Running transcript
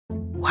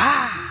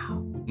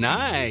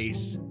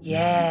Nice.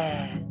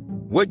 Yeah.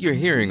 What you're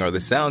hearing are the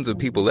sounds of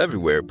people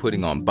everywhere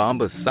putting on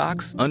Bombas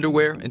socks,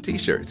 underwear, and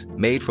T-shirts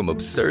made from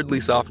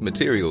absurdly soft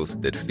materials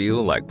that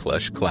feel like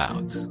plush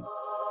clouds.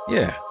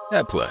 Yeah,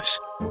 that plush.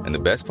 And the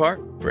best part?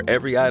 For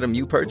every item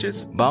you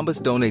purchase,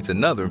 Bombas donates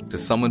another to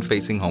someone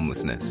facing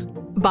homelessness.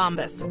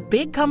 Bombas.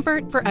 Big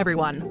comfort for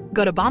everyone.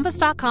 Go to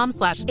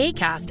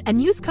bombas.com/ACAST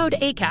and use code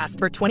ACAST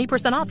for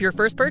 20% off your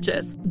first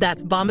purchase.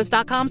 That's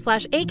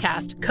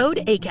bombas.com/ACAST.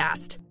 Code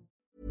ACAST.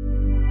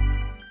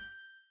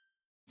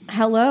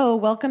 Hello,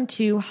 welcome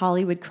to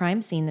Hollywood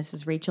Crime Scene. This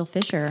is Rachel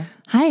Fisher.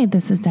 Hi,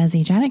 this is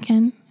Desi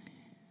Jenikin.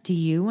 Do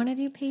you want to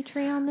do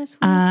Patreon this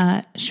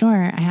week?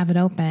 Sure, I have it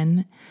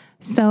open.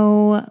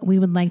 So we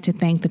would like to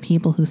thank the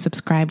people who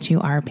subscribe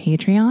to our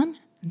Patreon.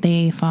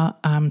 They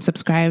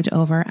subscribed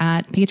over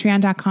at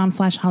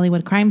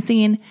patreon.com/Hollywood Crime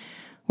Scene,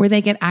 where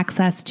they get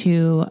access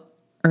to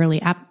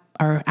early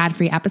or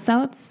ad-free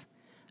episodes,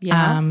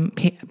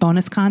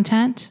 bonus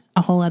content,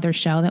 a whole other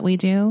show that we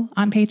do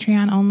on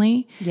Patreon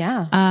only.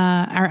 Yeah.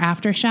 Our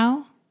after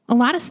show, a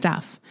lot of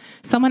stuff.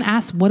 Someone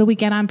asked, what do we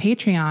get on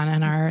Patreon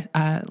and our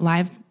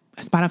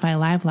Spotify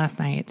Live last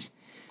night?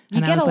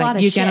 And I was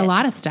like, you get a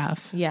lot of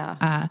stuff.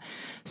 Yeah.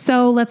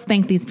 So let's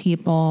thank these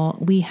people.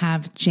 We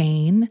have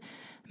Jane,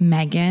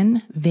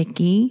 Megan,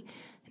 Vicky,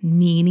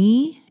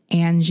 Nini,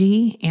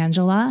 Angie,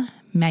 Angela,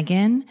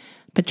 Megan,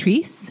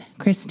 Patrice,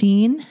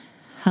 Christine,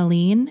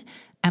 Helene,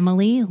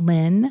 Emily,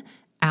 Lynn,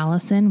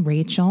 Allison,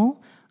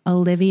 Rachel,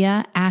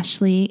 Olivia,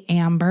 Ashley,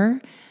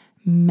 Amber,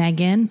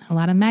 Megan, a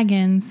lot of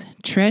Megans,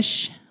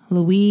 Trish,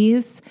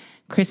 Louise,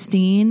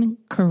 Christine,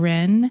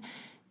 Corinne,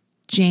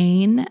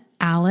 Jane,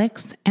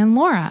 Alex, and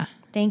Laura.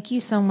 Thank you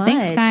so much.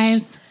 Thanks,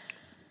 guys.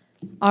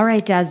 All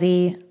right,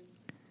 Desi.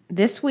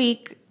 This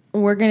week,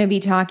 we're going to be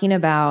talking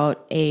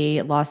about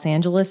a Los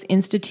Angeles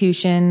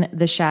institution,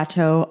 the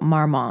Chateau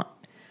Marmont.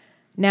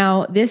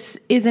 Now, this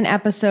is an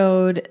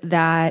episode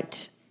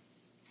that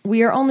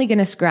we are only going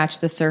to scratch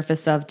the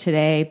surface of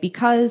today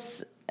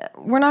because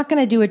we're not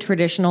going to do a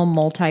traditional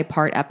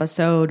multi-part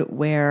episode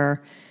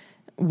where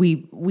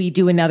we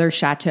do another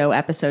Chateau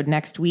episode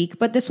next week,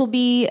 but this will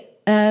be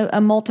a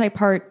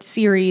multi-part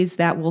series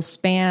that will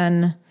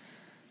span,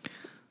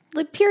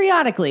 like,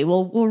 periodically.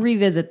 We'll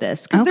revisit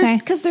this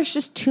because there's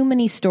just too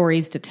many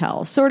stories to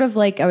tell. Sort of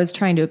like I was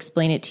trying to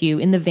explain it to you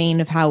in the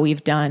vein of how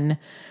we've done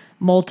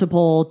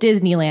multiple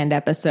Disneyland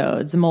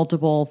episodes,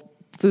 multiple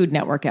Food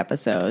Network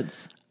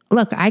episodes.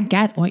 Look, I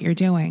get what you're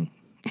doing.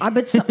 But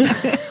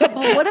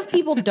what if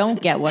people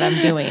don't get what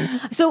I'm doing?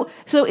 I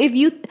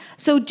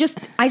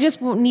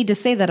just need to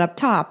say that up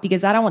top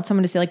because I don't want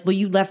someone to say like, well,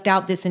 you left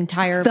out this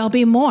entire. There'll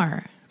be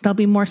more stories. There'll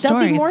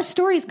be more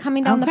stories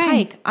coming down the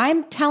pike.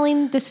 I'm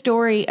telling the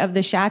story of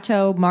the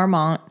Chateau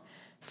Marmont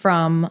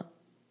from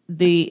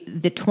the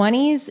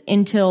 20s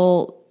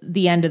until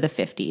the end of the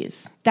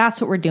 50s. That's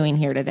what we're doing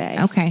here today.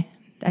 Okay.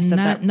 I said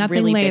that nothing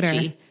really later.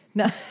 Bitchy.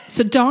 No.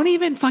 So don't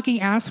even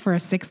fucking ask for a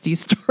 60s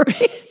story.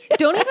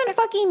 Don't even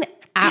fucking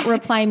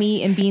reply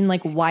me and being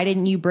like, why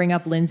didn't you bring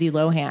up Lindsay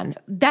Lohan?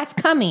 That's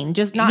coming,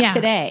 just not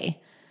today.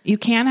 You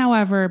can,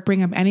 however,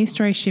 bring up any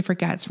story she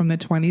forgets from the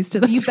 20s to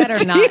the 50s. You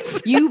better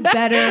not. You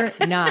better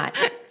not.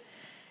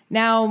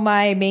 Now,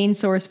 my main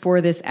source for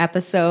this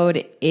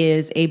episode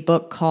is a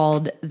book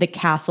called The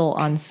Castle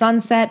on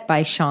Sunset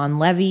by Shawn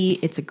Levy.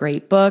 It's a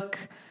great book.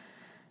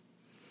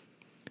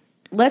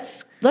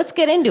 Let's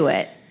get into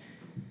it.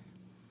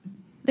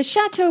 The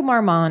Chateau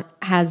Marmont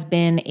has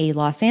been a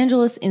Los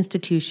Angeles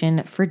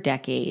institution for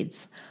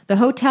decades. The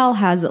hotel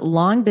has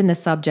long been the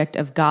subject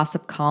of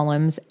gossip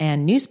columns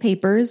and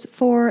newspapers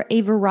for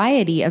a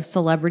variety of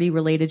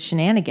celebrity-related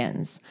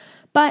shenanigans.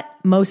 But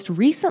most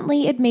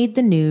recently, it made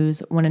the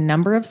news when a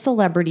number of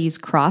celebrities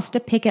crossed a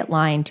picket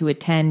line to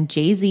attend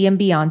Jay-Z and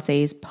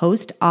Beyoncé's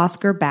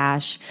post-Oscar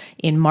bash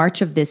in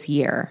March of this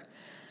year.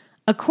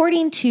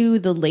 According to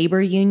the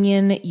labor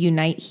union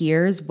Unite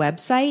Here's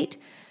website,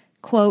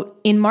 quote,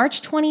 in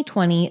March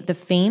 2020, the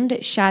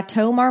famed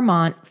Chateau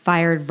Marmont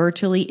fired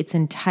virtually its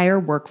entire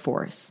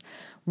workforce.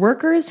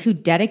 Workers who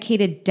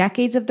dedicated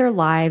decades of their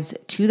lives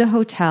to the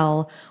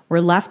hotel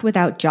were left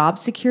without job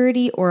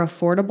security or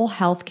affordable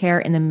health care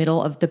in the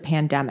middle of the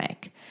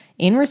pandemic.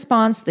 In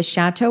response, the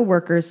Chateau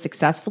workers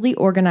successfully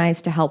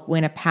organized to help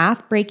win a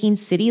path-breaking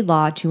city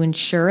law to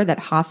ensure that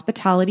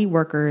hospitality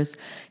workers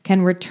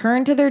can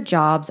return to their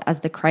jobs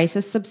as the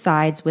crisis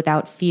subsides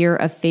without fear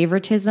of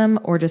favoritism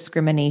or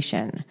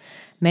discrimination.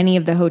 Many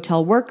of the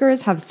hotel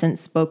workers have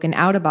since spoken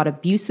out about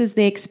abuses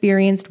they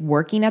experienced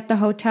working at the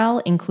hotel,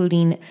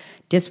 including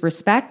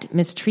disrespect,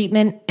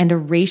 mistreatment, and a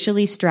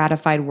racially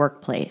stratified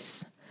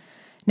workplace.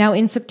 Now,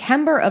 in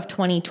September of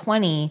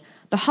 2020,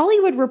 The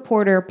Hollywood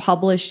Reporter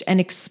published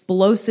an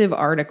explosive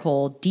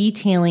article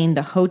detailing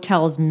the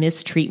hotel's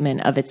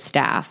mistreatment of its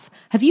staff.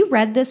 Have you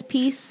read this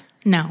piece?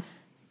 No.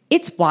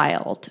 It's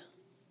wild.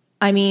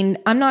 I mean,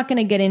 I'm not going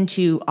to get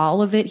into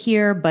all of it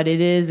here, but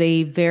it is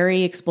a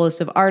very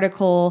explosive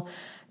article.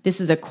 This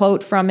is a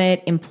quote from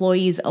it.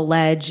 Employees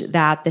allege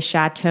that the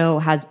chateau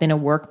has been a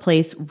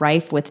workplace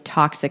rife with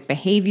toxic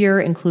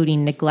behavior,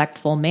 including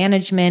neglectful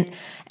management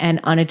and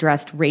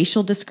unaddressed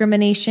racial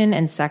discrimination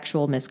and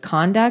sexual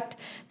misconduct.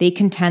 They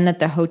contend that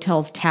the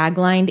hotel's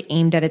tagline,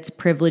 aimed at its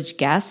privileged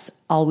guests,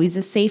 always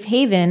a safe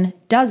haven,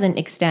 doesn't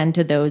extend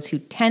to those who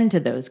tend to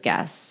those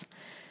guests.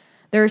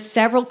 There are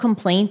several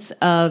complaints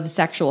of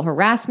sexual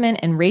harassment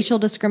and racial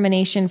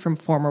discrimination from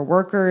former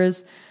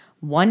workers.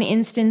 One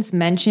instance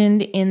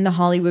mentioned in the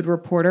Hollywood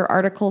Reporter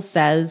article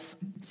says,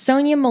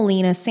 Sonia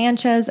Molina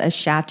Sanchez, a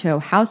chateau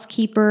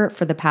housekeeper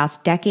for the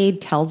past decade,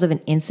 tells of an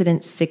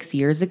incident 6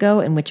 years ago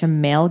in which a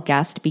male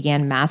guest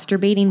began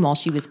masturbating while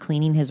she was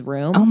cleaning his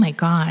room. Oh my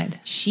God.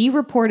 She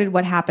reported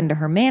what happened to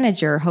her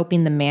manager,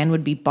 hoping the man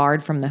would be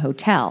barred from the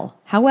hotel.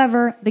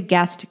 However, the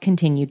guest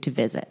continued to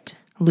visit.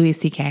 Louis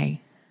C.K.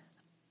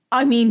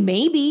 I mean,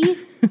 maybe.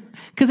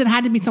 Because it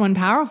had to be someone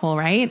powerful,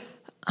 right?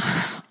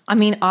 I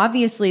mean,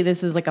 obviously,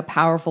 this is like a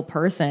powerful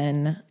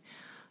person.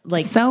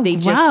 Like, so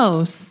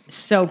gross.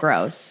 So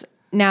gross.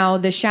 Now,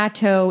 the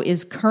chateau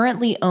is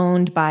currently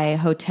owned by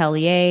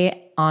hotelier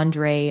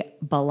Andre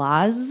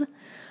Balazs.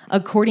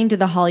 According to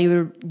the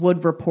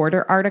Hollywood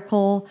Reporter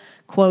article,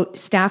 quote,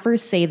 staffers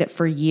say that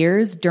for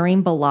years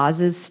during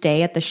Balaz's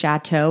stay at the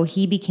chateau,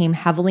 he became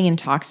heavily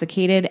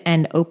intoxicated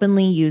and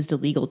openly used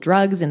illegal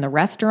drugs in the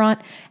restaurant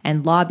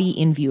and lobby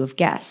in view of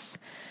guests.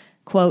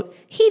 Quote,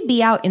 he'd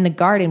be out in the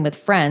garden with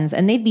friends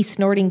and they'd be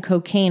snorting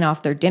cocaine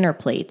off their dinner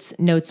plates,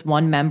 notes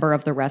one member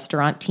of the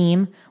restaurant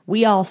team.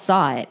 We all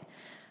saw it.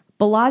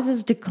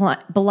 Balaz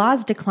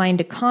declined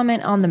to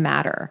comment on the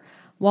matter.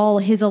 While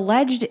his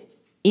alleged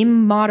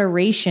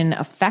immoderation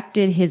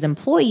affected his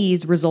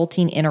employees,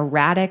 resulting in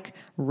erratic,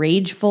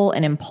 rageful,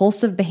 and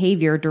impulsive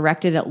behavior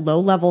directed at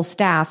low-level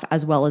staff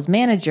as well as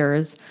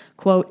managers,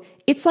 quote,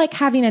 it's like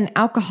having an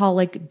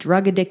alcoholic,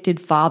 drug-addicted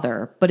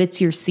father, but it's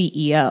your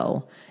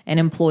CEO, an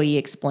employee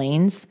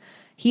explains.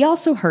 He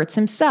also hurts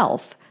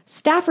himself.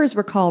 Staffers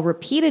recall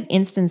repeated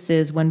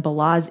instances when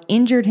Balaz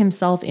injured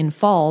himself in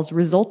falls,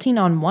 resulting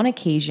on one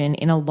occasion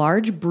in a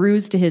large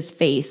bruise to his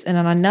face and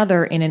on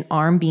another in an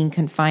arm being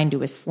confined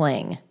to a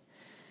sling.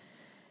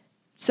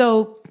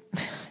 So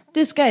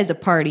this guy is a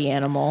party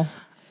animal.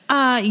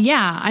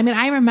 Yeah. I mean,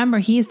 I remember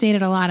he's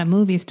dated a lot of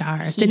movie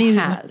stars.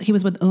 He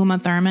was with Uma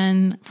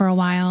Thurman for a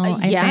while,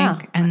 I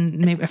think, and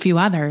maybe a few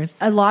others.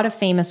 A lot of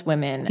famous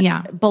women.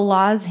 Yeah.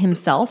 Balaz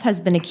himself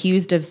has been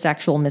accused of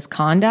sexual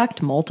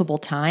misconduct multiple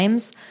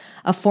times.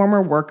 A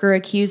former worker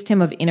accused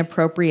him of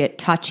inappropriate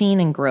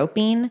touching and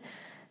groping.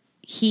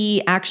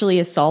 He actually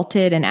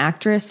assaulted an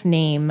actress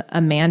named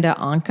Amanda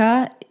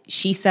Anka.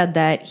 She said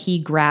that he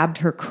grabbed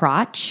her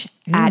crotch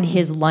at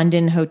his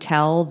London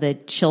hotel, the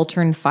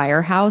Chiltern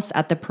Firehouse,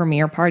 at the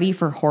premiere party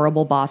for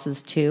Horrible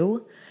Bosses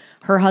 2.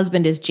 Her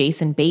husband is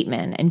Jason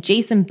Bateman, and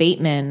Jason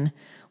Bateman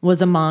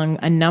was among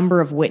a number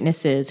of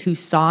witnesses who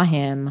saw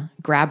him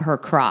grab her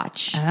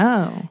crotch.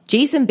 Oh.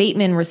 Jason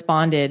Bateman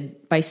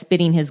responded by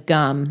spitting his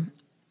gum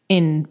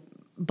in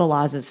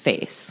Balaz's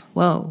face.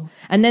 Whoa.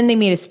 And then they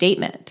made a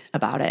statement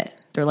about it.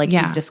 They're like,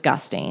 he's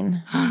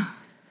disgusting.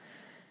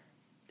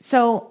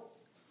 So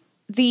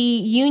the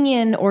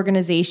union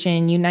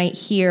organization Unite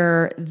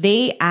Here,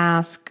 they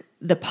ask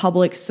the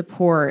public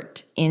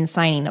support in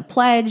signing a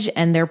pledge,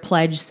 and their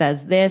pledge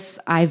says this: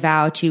 I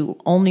vow to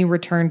only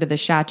return to the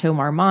Chateau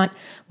Marmont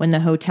when the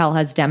hotel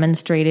has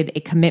demonstrated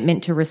a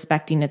commitment to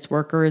respecting its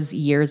workers'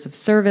 years of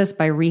service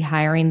by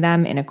rehiring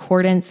them in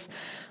accordance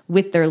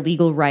with their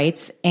legal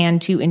rights,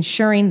 and to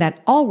ensuring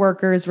that all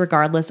workers,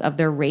 regardless of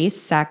their race,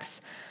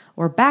 sex,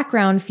 or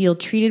background, feel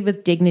treated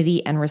with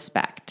dignity and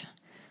respect.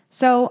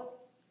 So,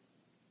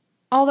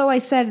 although I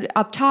said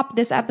up top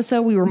this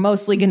episode we were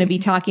mostly going to be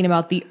talking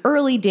about the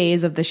early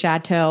days of the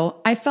chateau,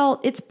 I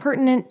felt it's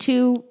pertinent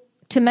to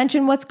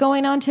mention what's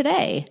going on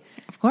today.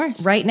 Of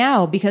course. Right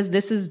now, because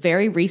this is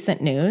very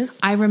recent news.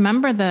 I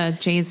remember the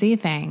Jay-Z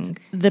thing.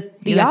 The that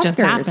Oscars. Just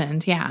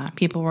happened. Yeah.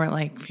 People were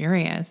like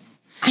furious.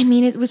 I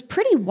mean, it was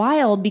pretty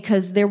wild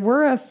because there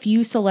were a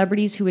few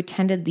celebrities who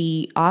attended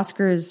the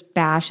Oscars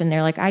bash and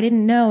they're like, I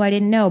didn't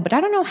know. But I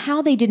don't know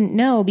how they didn't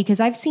know, because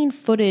I've seen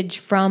footage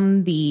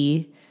from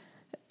the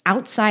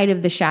outside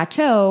of the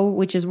chateau,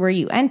 which is where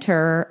you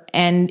enter,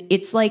 and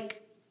it's like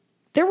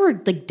there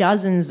were like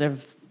dozens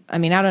of, I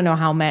mean, I don't know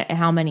how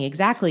many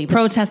exactly. But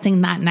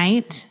protesting that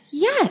night?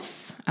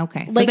 Yes.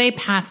 Okay. So they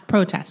passed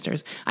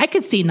protesters. I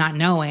could see not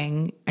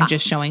knowing and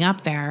just showing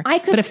up there.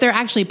 But if they're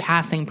actually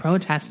passing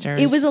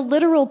protesters. It was a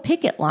literal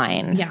picket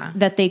line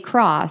that they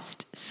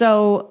crossed.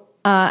 So,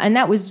 and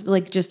that was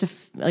like just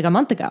a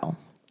month ago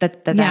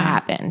that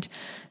happened.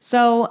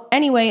 So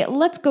anyway,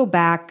 let's go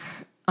back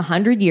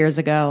 100 years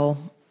ago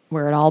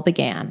where it all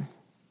began.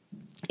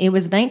 It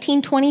was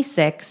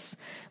 1926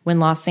 when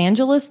Los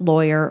Angeles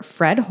lawyer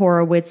Fred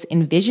Horowitz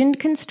envisioned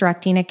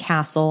constructing a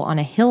castle on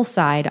a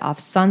hillside off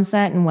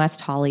Sunset in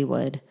West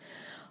Hollywood.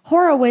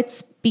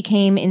 Horowitz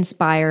became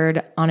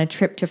inspired on a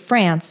trip to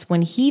France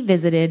when he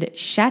visited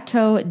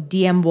Chateau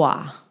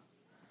d'Amboise.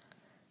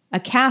 a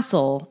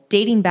castle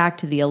dating back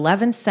to the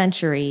 11th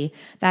century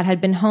that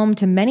had been home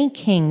to many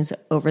kings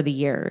over the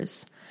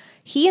years.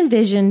 He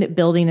envisioned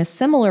building a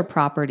similar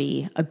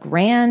property, a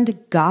grand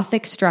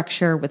Gothic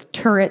structure with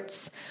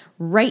turrets,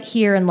 right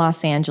here in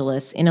Los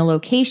Angeles, in a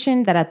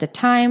location that at the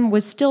time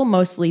was still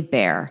mostly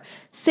bare,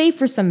 save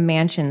for some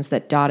mansions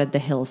that dotted the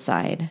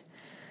hillside.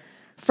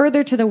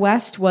 Further to the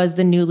west was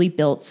the newly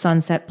built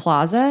Sunset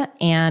Plaza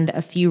and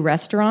a few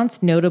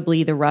restaurants,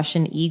 notably the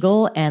Russian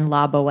Eagle and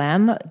La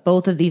Boheme.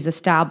 Both of these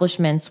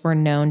establishments were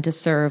known to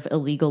serve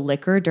illegal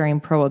liquor during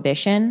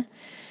Prohibition.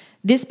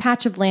 This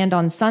patch of land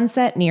on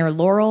Sunset near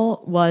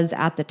Laurel was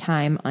at the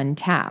time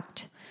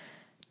untapped.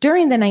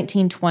 During the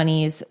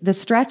 1920s, the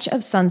stretch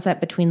of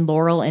Sunset between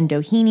Laurel and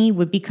Doheny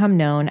would become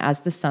known as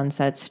the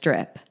Sunset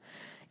Strip.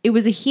 It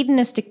was a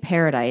hedonistic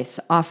paradise,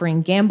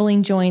 offering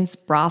gambling joints,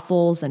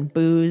 brothels, and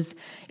booze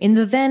in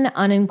the then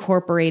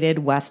unincorporated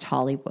West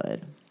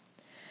Hollywood.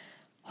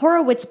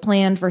 Horowitz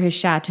planned for his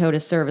chateau to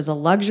serve as a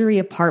luxury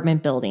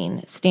apartment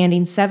building,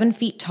 standing 7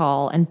 feet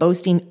tall and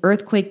boasting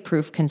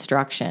earthquake-proof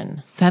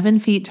construction. 7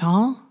 feet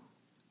tall?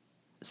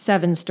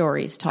 7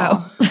 stories tall.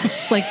 Oh,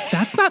 it's like,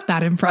 that's not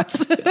that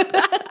impressive.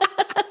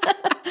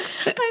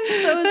 I'm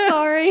so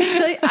sorry.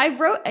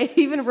 I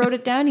even wrote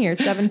it down here,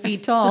 7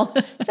 feet tall.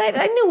 So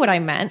I knew what I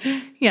meant.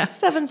 Yeah.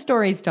 7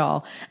 stories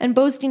tall and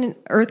boasting an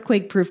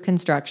earthquake-proof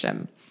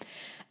construction.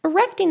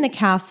 Erecting the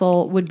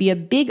castle would be a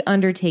big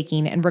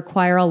undertaking and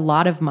require a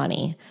lot of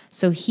money,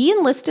 so he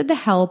enlisted the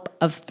help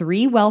of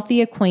 3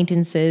 wealthy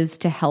acquaintances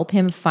to help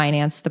him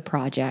finance the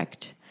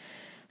project.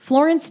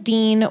 Florence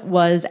Dean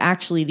was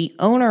actually the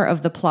owner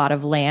of the plot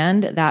of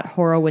land that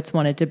Horowitz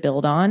wanted to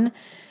build on.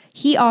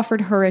 He offered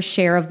her a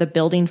share of the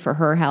building for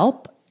her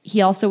help.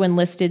 He also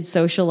enlisted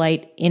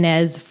socialite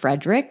Inez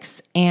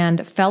Fredericks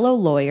and fellow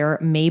lawyer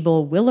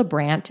Mabel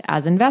Willebrandt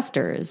as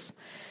investors.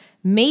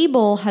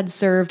 Mabel had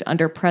served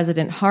under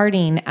President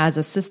Harding as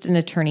Assistant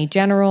Attorney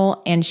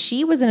General, and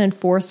she was an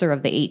enforcer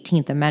of the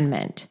 18th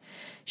Amendment.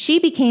 She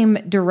became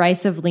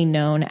derisively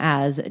known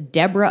as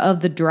Deborah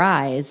of the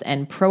Dries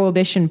and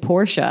Prohibition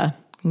Portia.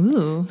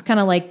 Ooh. It's kind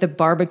of like the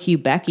barbecue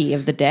Becky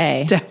of the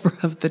day. Deborah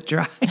of the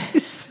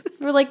Dries.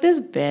 We're like, this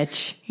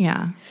bitch.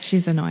 Yeah,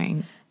 she's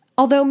annoying.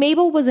 Although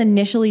Mabel was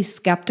initially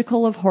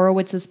skeptical of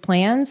Horowitz's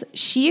plans,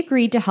 she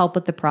agreed to help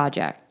with the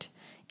project.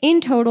 In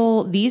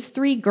total, these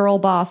 3 girl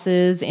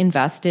bosses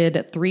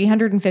invested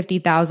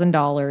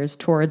 $350,000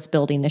 towards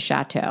building the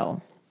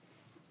chateau.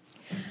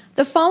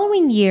 The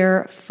following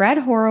year, Fred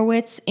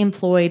Horowitz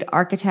employed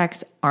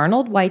architects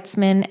Arnold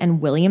Weitzman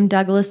and William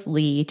Douglas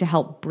Lee to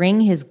help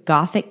bring his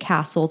Gothic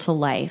castle to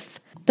life.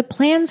 The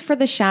plans for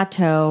the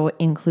chateau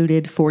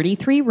included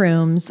 43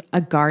 rooms,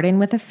 a garden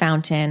with a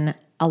fountain,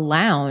 a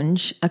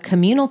lounge, a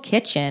communal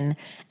kitchen,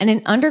 and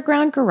an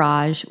underground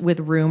garage with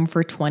room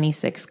for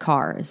 26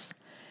 cars.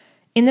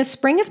 In the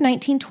spring of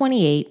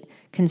 1928,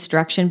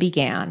 construction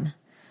began.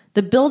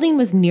 The building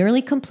was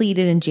nearly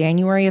completed in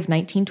January of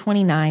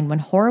 1929 when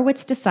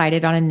Horowitz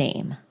decided on a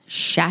name,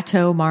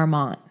 Chateau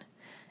Marmont.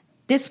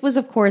 This was,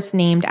 of course,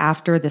 named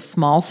after the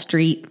small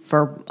street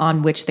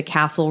on which the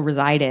castle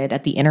resided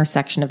at the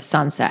intersection of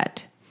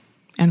Sunset.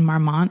 And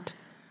Marmont?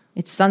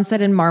 It's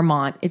Sunset and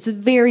Marmont. It's a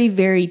very,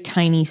 very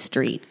tiny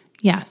street.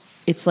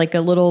 Yes. It's like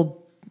a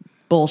little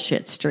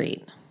bullshit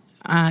street.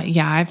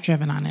 Yeah, I've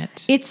driven on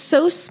it. It's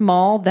so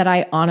small that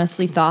I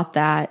honestly thought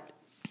that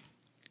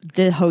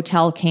the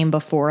hotel came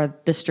before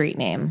the street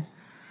name.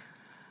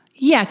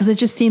 Yeah, because it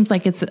just seems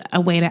like it's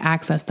a way to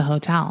access the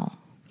hotel.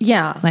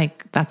 Yeah.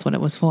 Like, that's what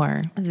it was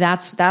for.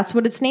 That's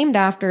what it's named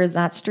after, is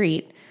that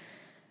street.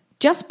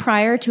 Just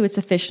prior to its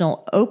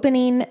official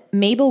opening,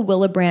 Mabel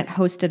Willebrandt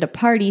hosted a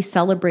party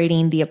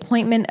celebrating the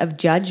appointment of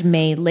Judge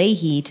May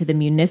Leahy to the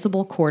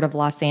Municipal Court of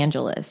Los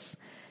Angeles.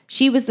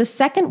 She was the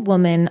second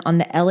woman on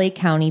the LA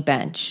County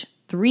bench.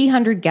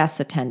 300 guests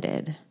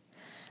attended.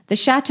 The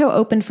chateau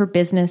opened for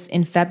business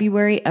in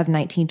February of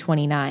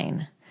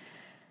 1929.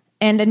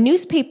 And a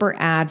newspaper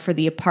ad for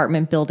the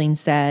apartment building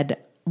said,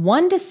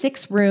 1 to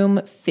 6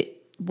 room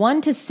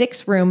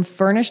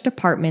furnished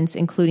apartments,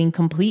 including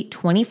complete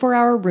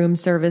 24-hour room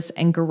service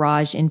and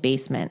garage in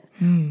basement.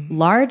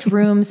 Large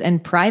rooms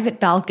and private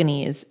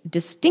balconies,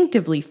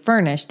 distinctively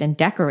furnished and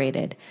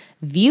decorated.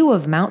 View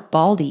of Mount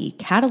Baldy,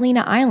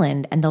 Catalina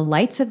Island, and the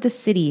lights of the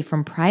city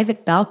from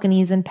private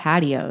balconies and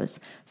patios.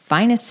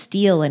 Finest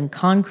steel and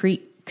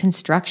concrete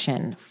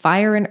construction,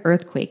 fire and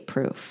earthquake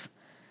proof.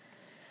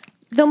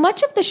 Though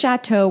much of the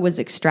chateau was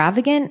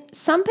extravagant,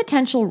 some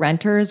potential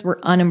renters were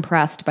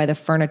unimpressed by the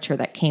furniture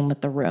that came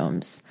with the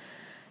rooms.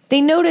 They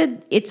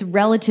noted its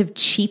relative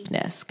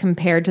cheapness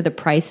compared to the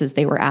prices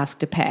they were asked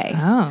to pay.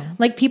 Oh.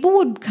 Like, people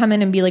would come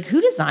in and be like,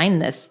 who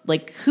designed this?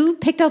 Like, who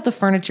picked out the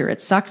furniture?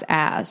 It sucks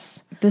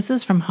ass. This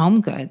is from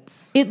Home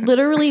Goods. It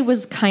literally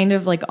was kind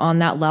of like on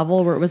that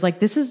level where it was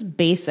like, this is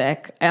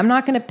basic. I'm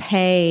not going to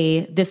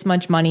pay this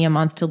much money a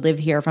month to live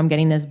here if I'm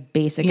getting this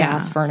basic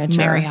ass furniture.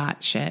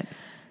 Marriott shit.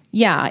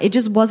 Yeah, it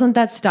just wasn't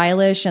that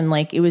stylish, and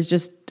like it was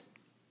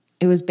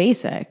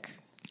basic.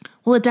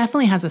 Well, it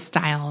definitely has a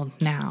style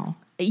now.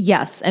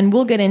 Yes, and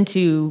we'll get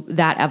into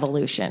that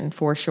evolution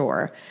for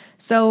sure.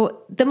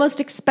 So the most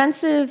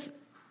expensive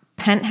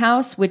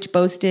penthouse, which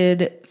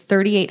boasted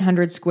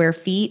 3,800 square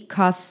feet,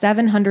 cost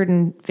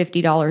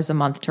 $750 a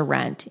month to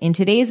rent. In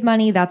today's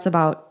money, that's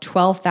about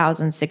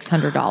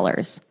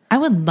 $12,600. I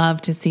would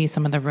love to see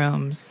some of the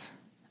rooms.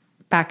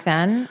 Back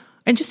then?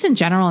 And just in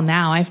general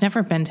now, I've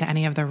never been to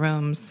any of the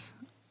rooms.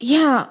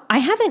 Yeah, I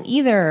haven't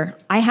either.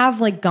 I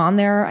have like gone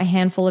there a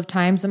handful of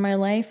times in my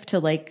life to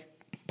like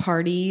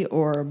party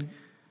or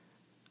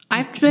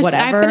I've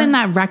whatever. been in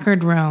that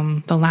record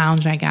room, the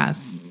lounge, I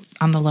guess,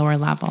 on the lower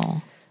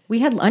level. We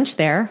had lunch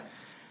there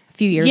a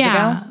few years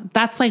ago.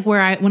 That's like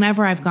where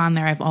whenever I've gone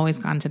there, I've always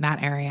gone to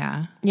that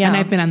area. Yeah. And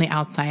I've been on the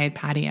outside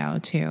patio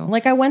too.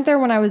 Like I went there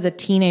when I was a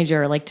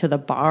teenager, like to the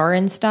bar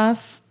and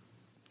stuff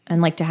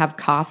and like to have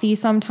coffee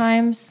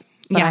sometimes.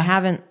 But Yeah. I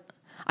haven't,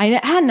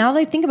 now that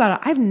I think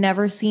about it, I've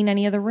never seen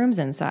any of the rooms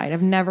inside.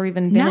 I've never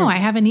even been. No, I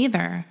haven't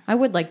either. I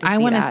would like to see I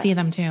want to that. see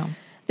them too.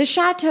 The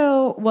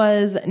chateau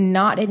was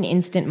not an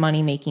instant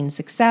money-making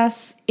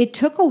success. It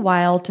took a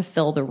while to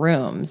fill the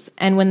rooms.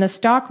 And when the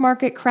stock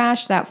market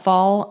crashed that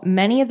fall,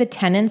 many of the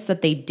tenants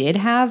that they did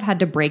have had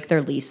to break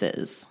their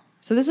leases.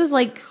 So this is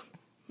like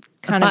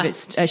kind of a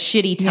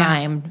shitty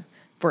time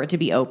for it to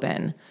be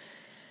open.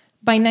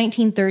 By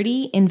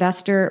 1930,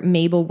 investor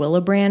Mabel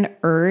Willebrand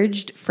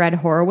urged Fred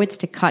Horowitz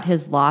to cut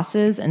his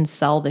losses and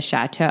sell the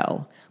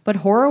chateau. But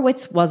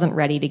Horowitz wasn't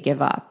ready to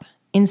give up.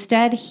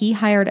 Instead, he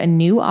hired a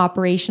new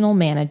operational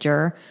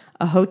manager,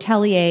 a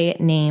hotelier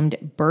named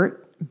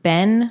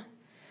Ben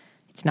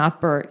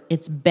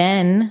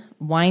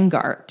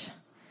Weingart.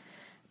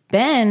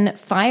 Ben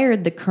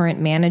fired the current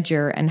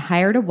manager and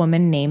hired a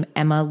woman named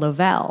Emma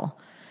Lovell,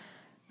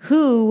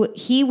 who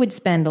he would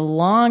spend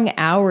long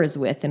hours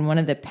with in one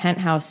of the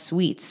penthouse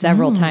suites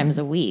several times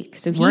a week.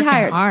 So he Working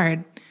hired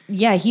hard.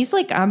 Yeah, he's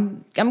like,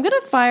 I'm going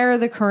to fire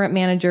the current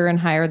manager and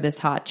hire this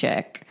hot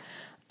chick.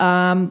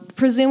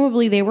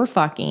 Presumably they were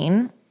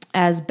fucking,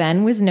 as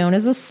Ben was known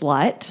as a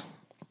slut,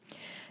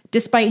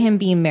 despite him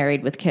being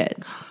married with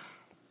kids.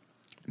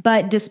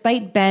 But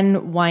despite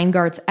Ben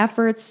Weingart's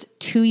efforts,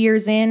 2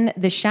 years in,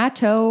 the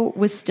chateau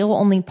was still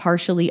only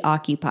partially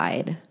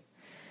occupied.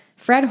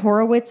 Fred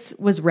Horowitz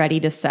was ready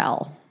to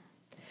sell.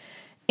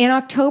 In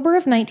October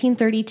of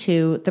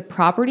 1932, the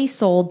property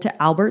sold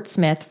to Albert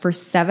Smith for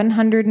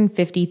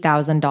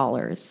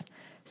 $750,000.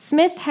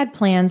 Smith had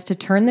plans to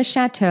turn the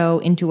chateau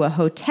into a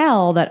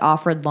hotel that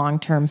offered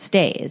long-term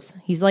stays.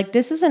 He's like,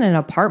 this isn't an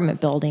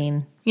apartment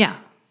building. Yeah.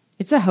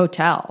 It's a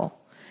hotel.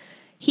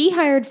 He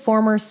hired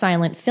former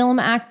silent film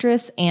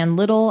actress Ann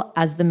Little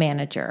as the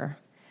manager.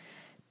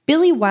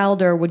 Billy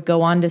Wilder would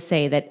go on to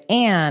say that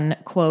Anne,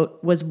 quote,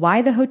 was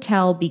why the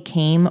hotel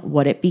became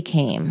what it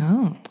became.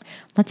 Oh.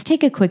 Let's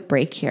take a quick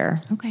break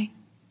here. Okay.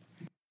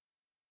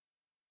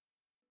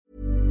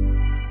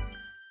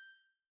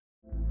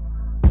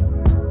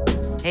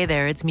 Hey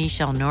there, it's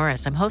Michelle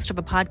Norris. I'm host of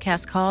a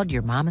podcast called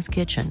Your Mama's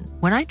Kitchen.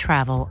 When I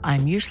travel,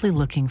 I'm usually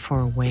looking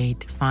for a way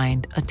to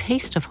find a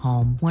taste of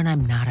home when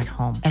I'm not at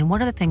home. And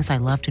one of the things I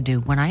love to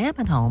do when I am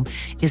at home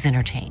is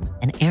entertain.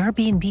 And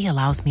Airbnb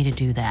allows me to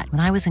do that.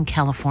 When I was in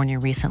California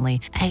recently,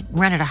 I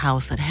rented a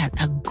house that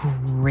had a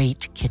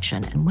great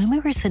kitchen. And when we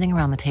were sitting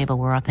around the table,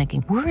 we were all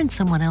thinking, we're in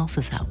someone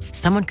else's house.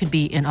 Someone could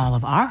be in all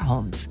of our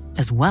homes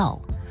as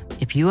well.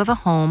 If you have a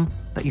home,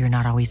 but you're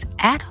not always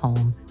at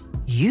home,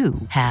 you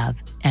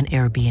have an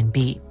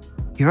Airbnb.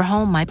 Your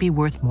home might be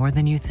worth more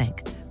than you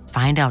think.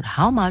 Find out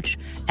how much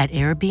at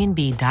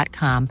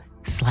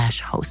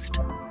airbnb.com/host.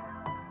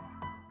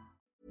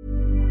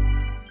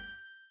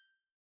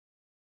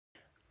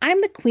 I'm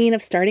the queen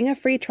of starting a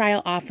free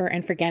trial offer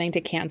and forgetting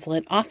to cancel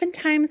it,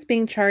 oftentimes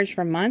being charged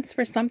for months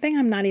for something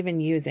I'm not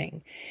even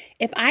using.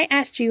 If I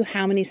asked you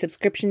how many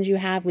subscriptions you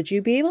have, would you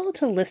be able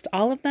to list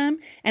all of them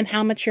and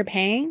how much you're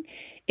paying?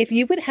 If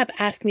you would have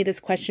asked me this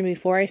question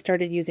before I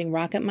started using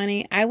Rocket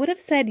Money, I would have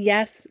said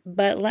yes,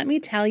 but let me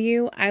tell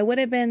you, I would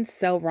have been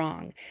so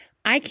wrong.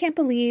 I can't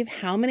believe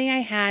how many I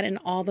had and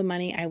all the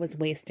money I was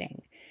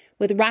wasting.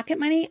 With Rocket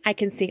Money, I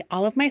can see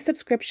all of my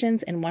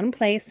subscriptions in one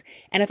place,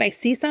 and if I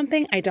see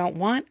something I don't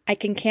want, I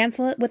can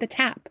cancel it with a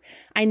tap.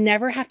 I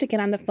never have to get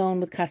on the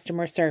phone with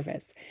customer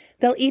service.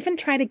 They'll even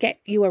try to get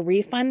you a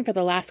refund for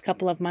the last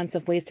couple of months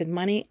of wasted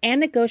money and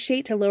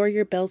negotiate to lower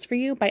your bills for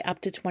you by up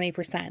to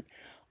 20%.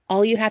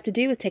 All you have to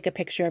do is take a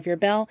picture of your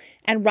bill,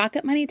 and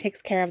Rocket Money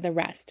takes care of the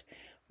rest.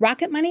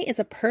 Rocket Money is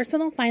a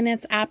personal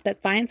finance app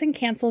that finds and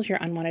cancels your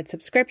unwanted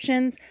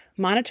subscriptions,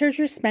 monitors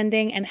your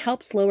spending, and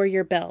helps lower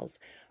your bills.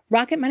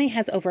 Rocket Money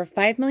has over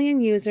 5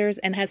 million users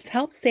and has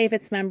helped save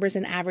its members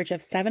an average of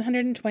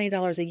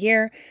 $720 a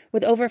year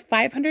with over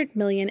 500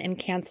 million in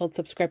canceled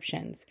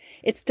subscriptions.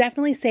 It's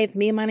definitely saved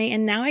me money,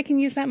 and now I can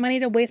use that money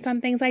to waste on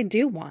things I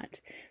do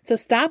want. So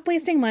stop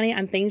wasting money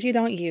on things you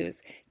don't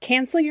use.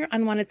 Cancel your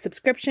unwanted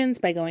subscriptions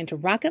by going to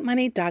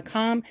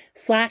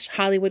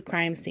rocketmoney.com/Hollywood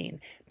crime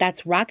scene.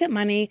 That's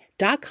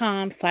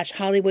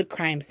rocketmoney.com/Hollywood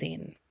crime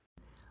scene.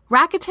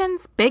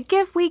 Rakuten's Big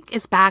Give Week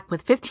is back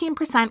with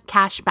 15%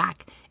 cash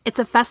back. It's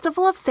a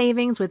festival of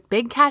savings with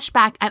big cash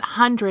back at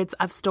hundreds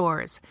of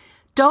stores.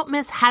 Don't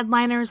miss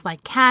headliners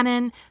like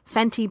Canon,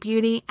 Fenty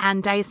Beauty,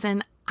 and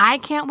Dyson. I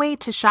can't wait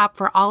to shop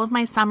for all of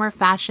my summer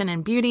fashion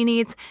and beauty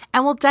needs,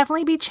 and will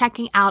definitely be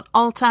checking out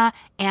Ulta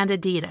and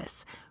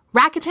Adidas.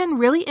 Rakuten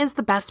really is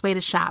the best way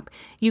to shop.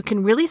 You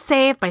can really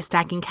save by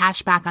stacking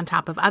cash back on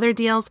top of other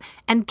deals,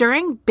 and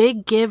during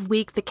Big Give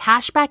Week, the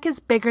cashback is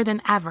bigger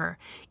than ever.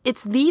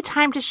 It's the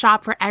time to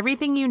shop for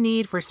everything you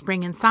need for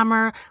spring and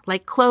summer,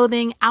 like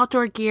clothing,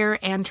 outdoor gear,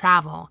 and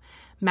travel.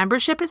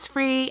 Membership is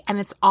free, and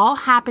it's all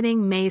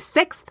happening May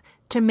 6th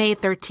to May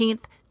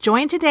 13th.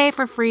 Join today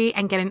for free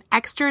and get an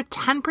extra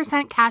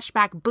 10%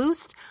 cashback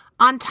boost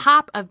on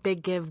top of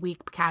Big Give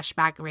Week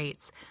cashback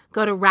rates.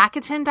 Go to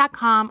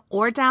Rakuten.com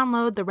or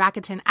download the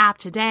Rakuten app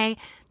today.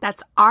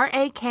 That's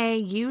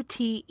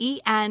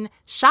Rakuten.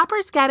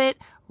 Shoppers get it.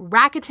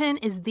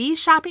 Rakuten is the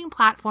shopping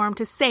platform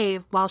to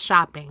save while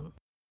shopping.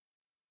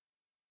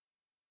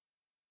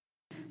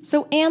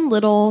 So Anne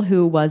Little,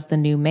 who was the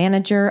new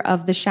manager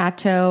of the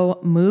chateau,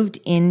 moved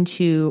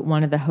into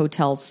one of the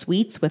hotel's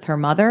suites with her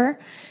mother.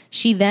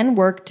 She then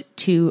worked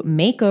to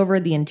make over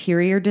the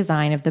interior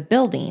design of the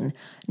building,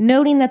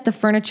 noting that the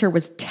furniture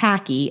was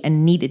tacky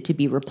and needed to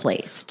be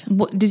replaced.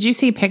 Did you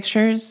see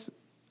pictures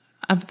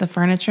of the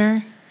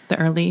furniture, the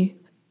early?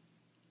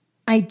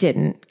 I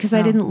didn't, because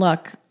I didn't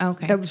look.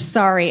 Okay. I'm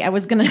sorry. I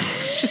was going to...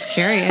 Just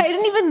curious. I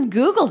didn't even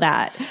Google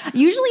that.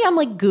 Usually I'm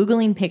like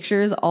Googling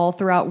pictures all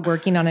throughout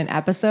working on an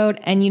episode.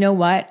 And you know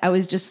what? I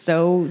was just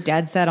so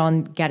dead set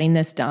on getting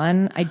this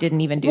done. I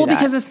didn't even do that. Well,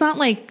 because it's not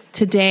like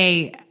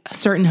today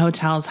certain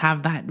hotels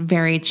have that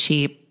very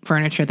cheap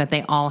furniture that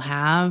they all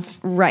have.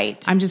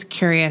 Right. I'm just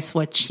curious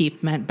what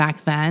cheap meant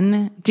back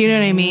then. Do you know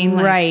what I mean?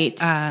 Like,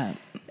 right.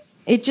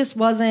 It just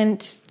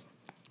wasn't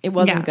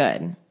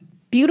good.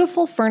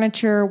 Beautiful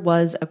furniture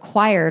was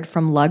acquired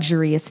from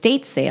luxury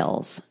estate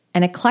sales.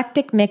 An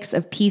eclectic mix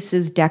of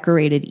pieces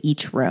decorated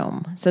each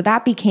room. So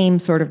that became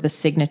sort of the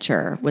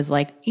signature, was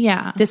like,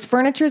 this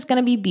furniture is going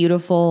to be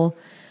beautiful,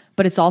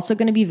 but it's also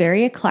going to be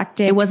very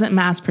eclectic. It wasn't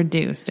mass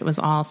produced. It was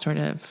all sort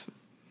of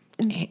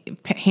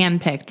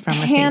hand-picked from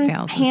estate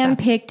sales.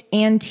 Hand-picked,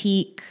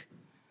 antique,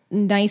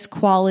 nice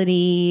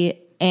quality,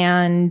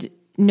 and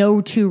no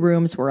two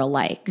rooms were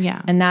alike.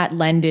 Yeah. And that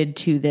lended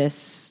to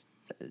this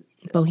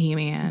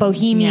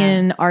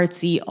bohemian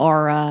artsy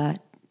aura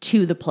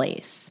to the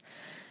place.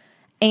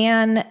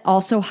 Anne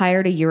also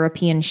hired a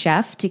European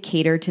chef to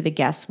cater to the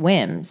guests'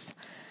 whims.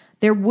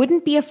 There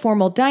wouldn't be a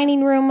formal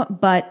dining room,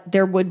 but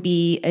there would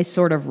be a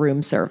sort of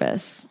room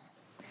service.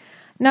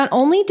 Not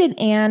only did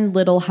Anne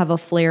Little have a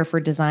flair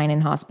for design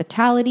and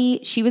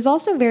hospitality, she was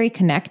also very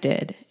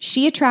connected.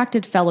 She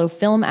attracted fellow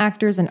film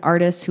actors and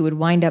artists who would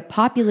wind up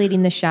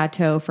populating the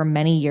chateau for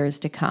many years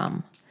to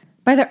come.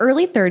 By the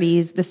early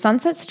 30s, the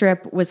Sunset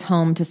Strip was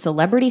home to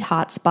celebrity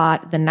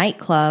hotspot, the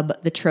nightclub,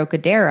 the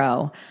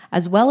Trocadero,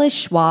 as well as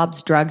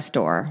Schwab's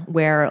drugstore,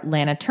 where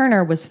Lana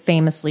Turner was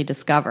famously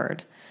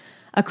discovered.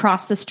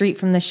 Across the street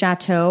from the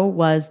chateau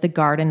was the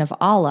Garden of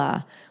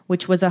Allah,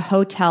 which was a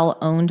hotel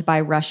owned by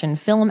Russian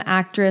film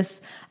actress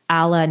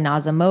Alla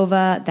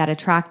Nazimova that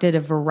attracted a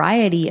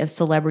variety of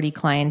celebrity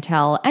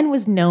clientele and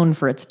was known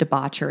for its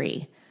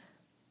debauchery.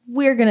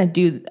 We're going to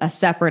do a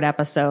separate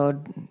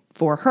episode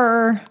for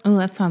her. Oh,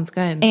 that sounds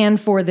good. And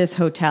for this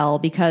hotel,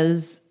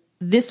 because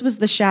this was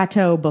the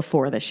chateau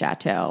before the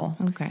chateau.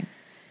 Okay.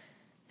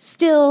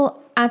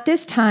 Still, at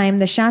this time,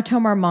 the Chateau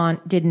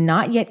Marmont did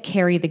not yet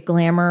carry the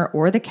glamour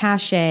or the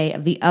cachet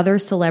of the other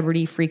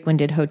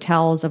celebrity-frequented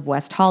hotels of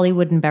West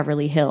Hollywood and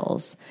Beverly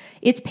Hills.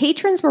 Its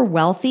patrons were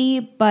wealthy,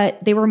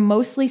 but they were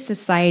mostly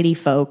society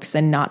folks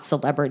and not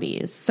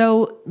celebrities.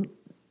 So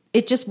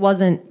it just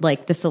wasn't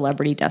like the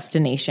celebrity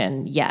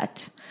destination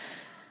yet.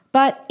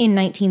 But in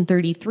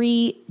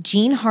 1933,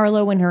 Jean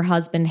Harlow and her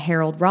husband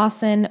Harold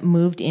Rawson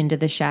moved into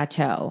the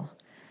chateau.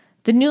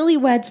 The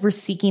newlyweds were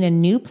seeking a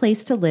new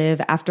place to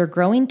live after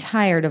growing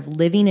tired of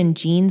living in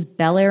Jean's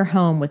Bel Air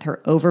home with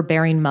her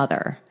overbearing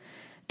mother.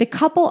 The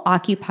couple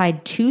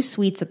occupied 2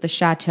 suites at the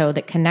chateau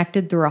that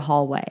connected through a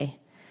hallway.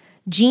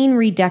 Jean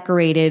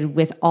redecorated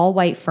with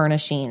all-white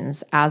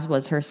furnishings, as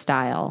was her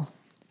style.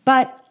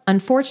 But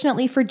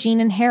unfortunately for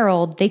Jean and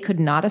Harold, they could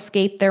not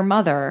escape their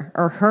mother,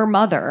 or her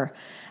mother,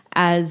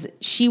 as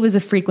she was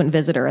a frequent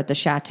visitor at the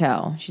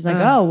chateau. She's like,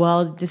 oh,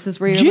 well, this is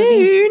where you're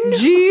living.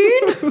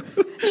 Jean!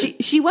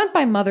 She went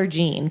by Mother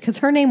Jean, because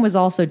her name was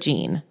also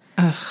Jean.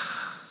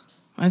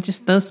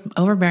 Just those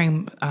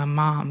overbearing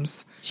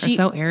moms are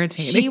so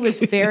irritating. She was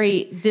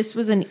this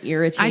was an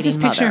irritating I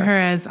just picture her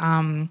as,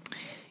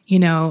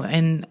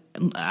 in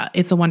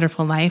It's a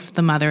Wonderful Life,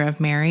 the mother of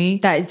Mary.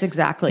 That's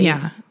exactly.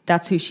 Yeah.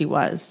 That's who she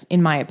was,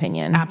 in my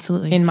opinion.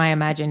 Absolutely. In my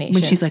imagination.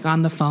 When she's like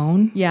on the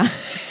phone. Yeah.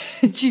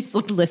 She's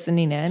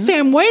listening in.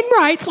 Sam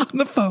Wainwright's on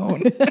the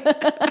phone.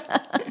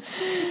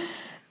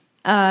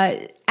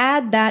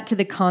 Add that to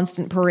the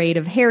constant parade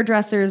of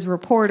hairdressers,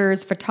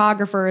 reporters,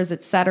 photographers,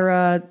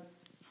 etc.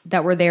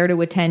 that were there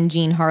to attend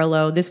Jean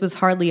Harlow. This was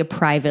hardly a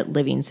private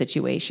living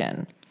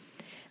situation.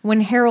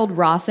 When Harold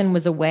Rawson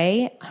was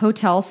away,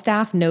 hotel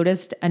staff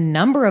noticed a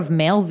number of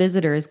male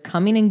visitors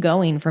coming and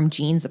going from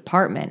Jean's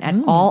apartment at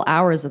all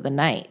hours of the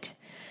night.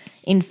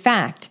 In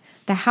fact,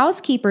 the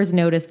housekeepers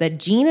noticed that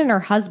Jean and her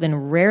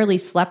husband rarely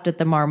slept at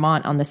the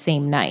Marmont on the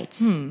same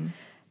nights.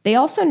 They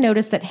also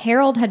noticed that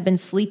Harold had been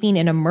sleeping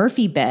in a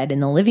Murphy bed in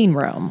the living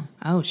room.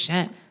 Oh,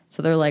 shit.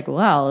 So they're like,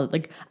 well,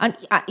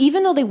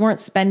 even though they weren't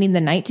spending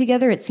the night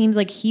together, it seems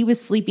like he was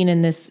sleeping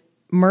in this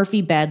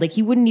Murphy bed. Like,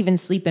 he wouldn't even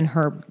sleep in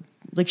her.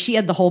 Like, she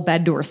had the whole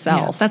bed to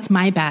herself. Yeah, that's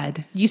my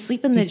bed. You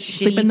sleep in the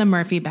Sleep in the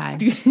Murphy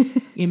bed. You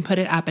can put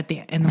it up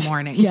in the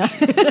morning. Yeah.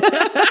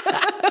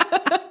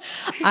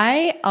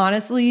 I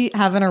honestly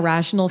have an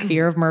irrational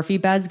fear of Murphy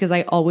beds because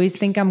I always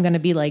think I'm going to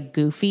be like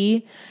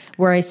Goofy,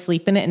 where I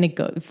sleep in it and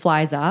it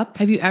flies up.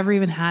 Have you ever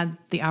even had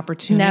the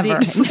opportunity? Never.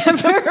 To sleep in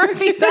a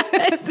Murphy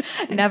bed?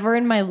 Never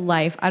in my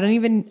life. I don't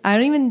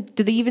even,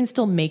 do they even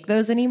still make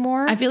those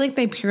anymore? I feel like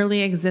they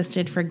purely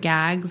existed for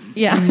gags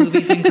Yeah. in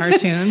movies and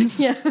cartoons.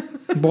 Yeah.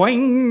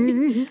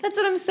 Boing. That's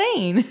what I'm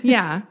saying.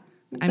 Yeah.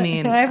 I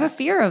mean, I have a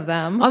fear of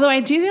them. although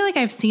I do feel like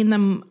I've seen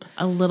them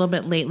a little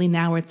bit lately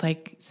now where it's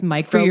like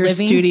micro for your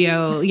living.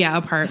 studio,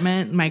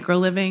 apartment, micro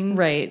living.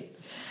 Right.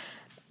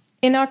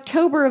 In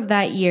October of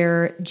that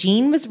year,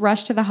 Jean was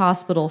rushed to the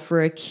hospital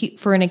for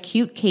an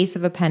acute case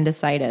of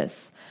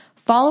appendicitis.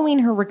 Following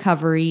her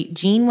recovery,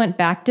 Jean went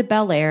back to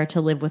Bel Air to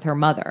live with her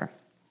mother.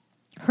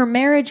 Her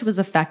marriage was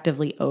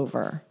effectively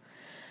over.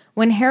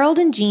 When Harold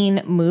and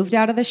Jean moved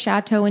out of the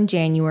chateau in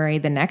January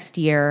the next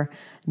year,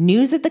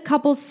 news that the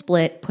couple's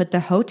split put the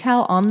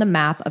hotel on the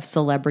map of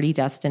celebrity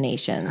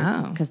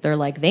destinations. Because they're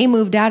like, they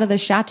moved out of the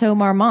Chateau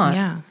Marmont.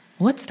 Yeah.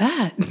 What's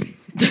that?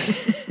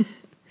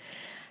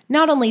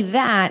 Not only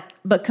that,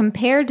 but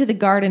compared to the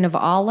Garden of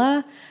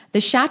Allah,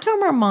 the Chateau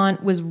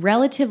Marmont was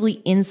relatively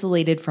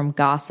insulated from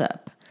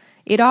gossip.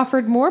 It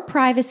offered more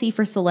privacy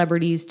for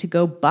celebrities to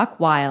go buck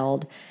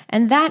wild,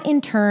 and that in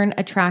turn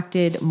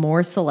attracted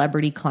more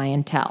celebrity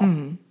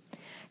clientele.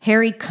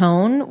 Harry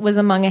Cohn was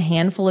among a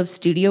handful of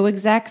studio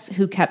execs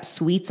who kept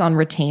suites on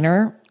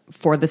retainer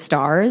for the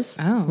stars.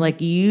 Oh. Like,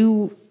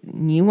 you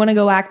want to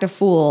go act a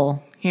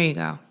fool, Here you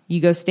go. you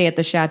go stay at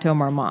the Chateau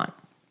Marmont.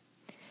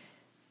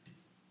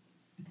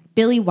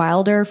 Billy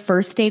Wilder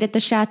first stayed at the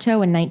chateau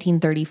in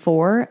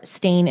 1934,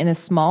 staying in a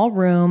small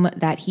room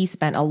that he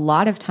spent a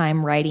lot of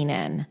time writing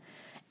in.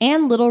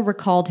 Anne Little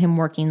recalled him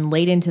working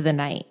late into the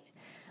night.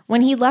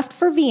 When he left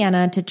for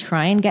Vienna to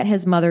try and get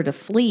his mother to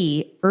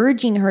flee,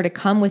 urging her to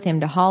come with him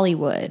to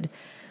Hollywood,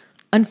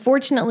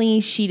 unfortunately,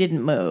 she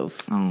didn't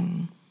move.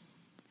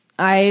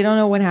 I don't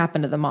know what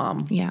happened to the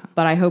mom,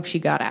 but I hope she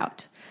got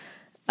out.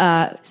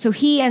 So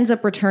he ends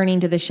up returning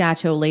to the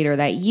chateau later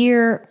that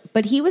year,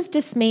 but he was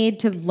dismayed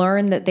to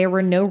learn that there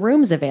were no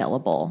rooms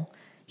available.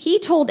 He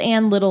told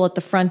Anne Little at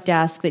the front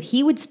desk that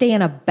he would stay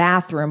in a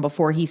bathroom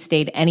before he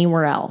stayed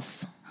anywhere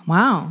else.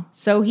 Wow.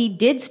 So he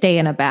did stay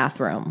in a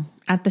bathroom.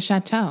 At the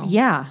chateau.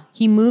 Yeah.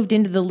 He moved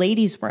into the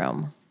ladies'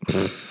 room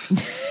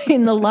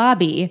in the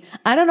lobby.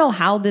 I don't know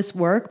how this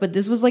worked, but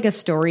this was like a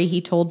story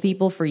he told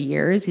people for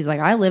years. He's like,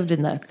 I lived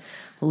in the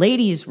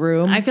ladies'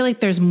 room. I feel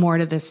like there's more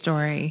to this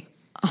story.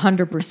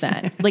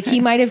 100%. Like, he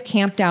might have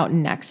camped out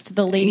next to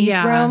the ladies'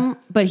 room,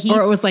 but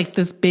or it was like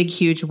this big,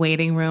 huge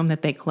waiting room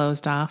that they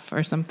closed off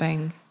or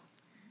something.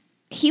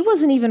 He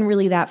wasn't even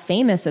really that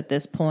famous at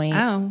this point.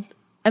 Oh.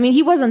 I mean,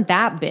 he wasn't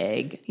that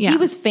big. Yeah. He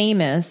was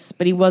famous,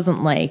 but he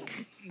wasn't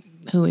like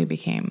who he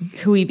became,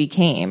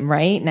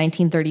 right?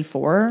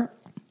 1934.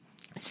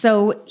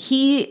 So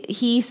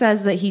he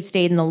says that he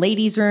stayed in the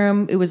ladies'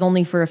 room. It was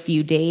only for a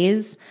few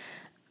days.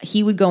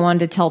 He would go on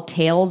to tell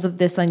tales of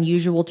this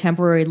unusual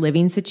temporary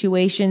living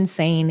situation,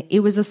 saying it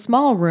was a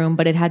small room,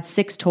 but it had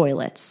 6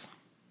 toilets.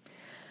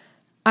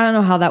 I don't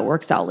know how that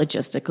works out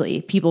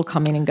logistically. People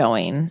coming and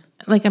going.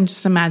 Like, I'm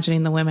just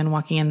imagining the women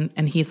walking in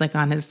and he's like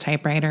on his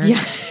typewriter.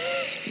 Yeah.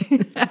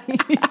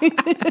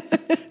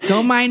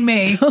 Don't mind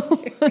me.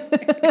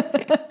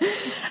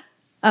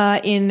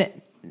 I'm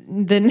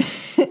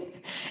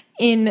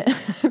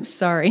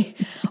sorry.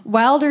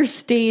 Wilder's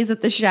stays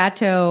at the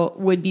chateau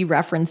would be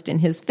referenced in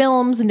his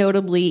films,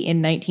 notably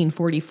in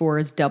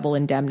 1944's Double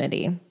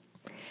Indemnity.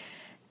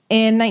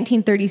 In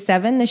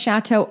 1937, the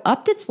chateau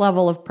upped its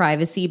level of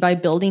privacy by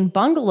building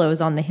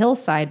bungalows on the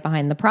hillside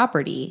behind the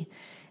property.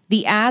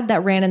 The ad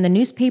that ran in the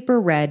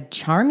newspaper read,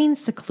 "Charming,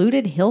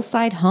 secluded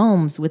hillside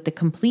homes with the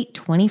complete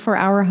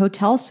 24-hour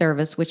hotel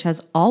service, which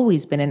has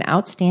always been an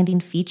outstanding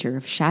feature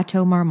of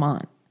Chateau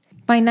Marmont."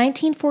 By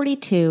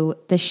 1942,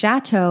 the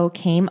chateau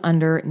came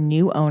under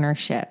new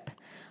ownership.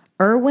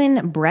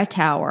 Erwin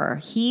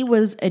Brettauer, he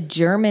was a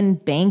German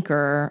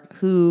banker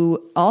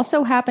who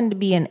also happened to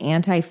be an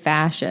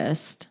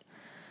anti-fascist,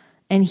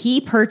 and he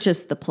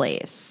purchased the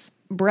place.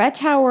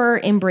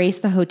 Brettauer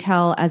embraced the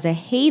hotel as a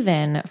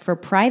haven for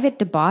private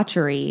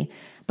debauchery,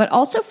 but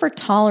also for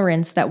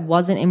tolerance that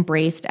wasn't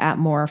embraced at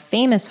more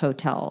famous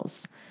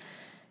hotels.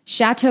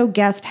 Chateau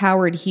guest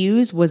Howard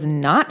Hughes was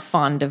not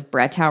fond of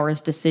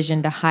Brettauer's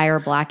decision to hire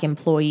Black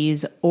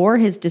employees or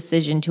his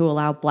decision to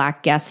allow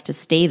Black guests to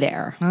stay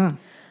there.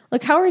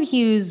 Look, Howard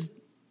Hughes,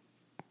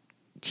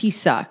 he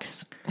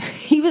sucks.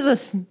 He was a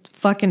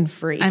fucking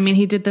freak. I mean,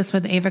 he did this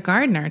with Ava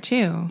Gardner,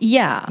 too.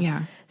 Yeah.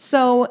 Yeah.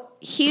 So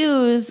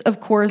Hughes, of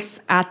course,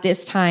 at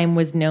this time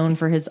was known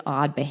for his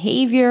odd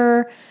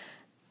behavior.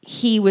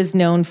 He was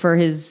known for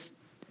his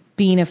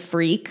being a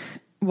freak.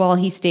 While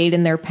he stayed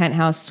in their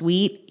penthouse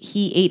suite,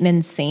 he ate an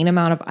insane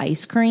amount of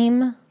ice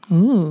cream.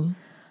 Ooh.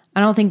 I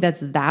don't think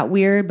that's that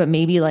weird, but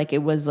maybe like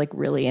it was like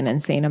really an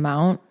insane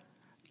amount.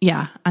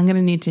 Yeah, I'm going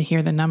to need to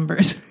hear the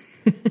numbers.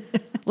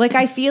 Like,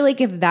 I feel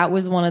like if that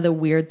was one of the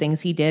weird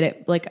things he did,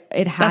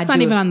 it had That's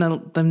not even on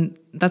the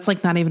that's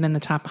like not even in the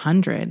top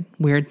 100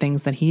 weird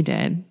things that he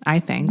did, I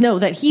think. No,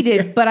 that he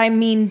did. But I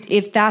mean,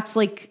 if that's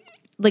like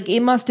it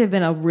must have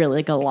been a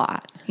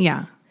lot.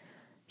 Yeah.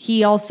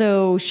 He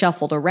also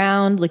shuffled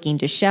around looking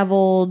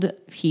disheveled.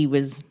 He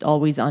was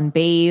always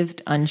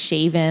unbathed,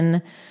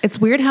 unshaven. It's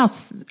weird how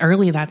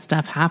early that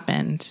stuff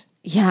happened.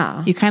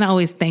 Yeah. You kind of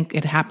always think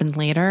it happened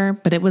later,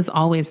 but it was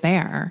always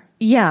there.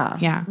 Yeah.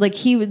 Yeah. Like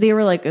they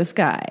were like, this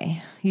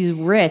guy, he's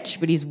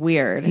rich, but he's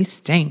weird. He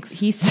stinks.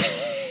 He's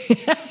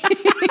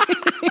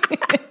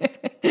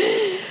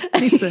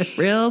He's a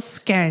real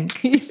skank.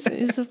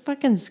 he's a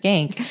fucking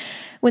skank.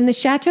 When the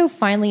chateau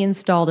finally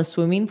installed a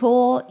swimming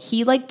pool,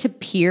 he liked to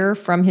peer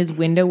from his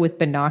window with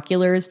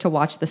binoculars to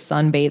watch the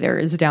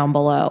sunbathers down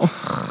below.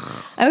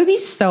 I would be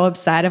so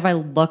upset if I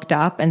looked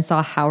up and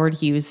saw Howard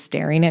Hughes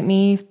staring at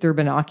me through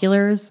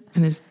binoculars.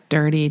 And his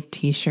dirty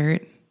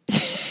T-shirt.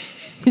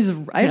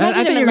 I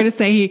thought you were going to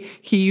say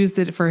he used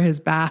it for his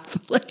bath.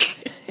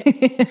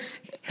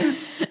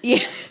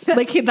 Yeah,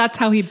 that's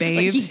how he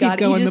bathed. He'd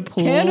go in the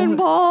pool.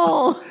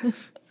 Cannonball.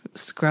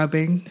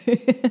 Scrubbing.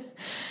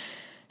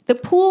 The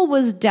pool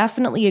was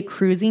definitely a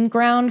cruising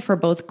ground for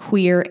both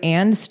queer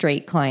and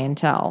straight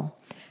clientele.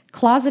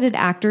 Closeted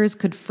actors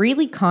could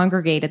freely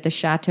congregate at the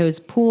chateau's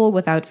pool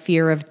without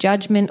fear of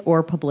judgment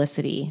or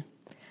publicity.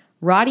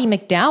 Roddy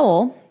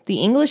McDowell, the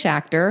English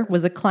actor,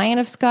 was a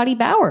client of Scotty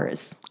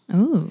Bowers.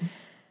 Ooh.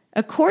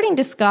 According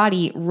to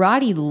Scotty,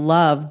 Roddy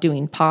loved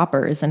doing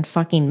poppers and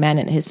fucking men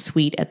in his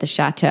suite at the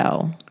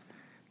chateau.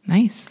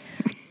 Nice.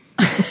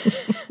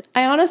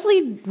 I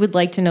honestly would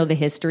like to know the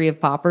history of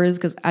poppers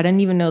because I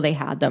didn't even know they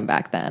had them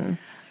back then.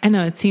 I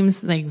know, it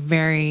seems like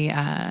very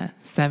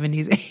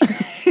 70s.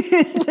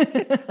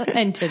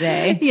 And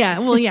today. Yeah,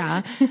 well,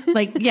 yeah.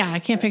 I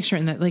can't picture it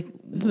in that.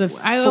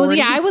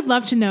 I would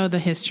love to know the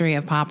history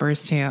of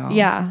poppers too.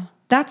 Yeah.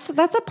 That's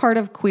a part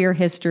of queer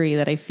history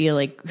that I feel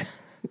like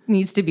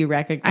needs to be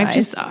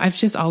recognized. I've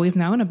just always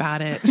known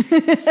about it.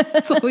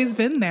 It's always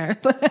been there.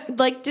 But I'd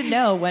like to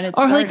know when it's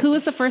or like who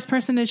was the first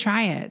person to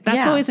try it.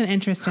 That's always an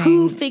interesting.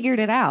 Who figured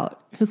it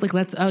out? Who's like,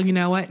 you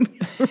know what?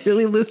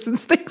 Really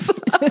loosens things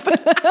up.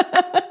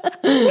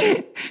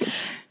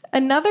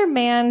 Another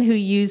man who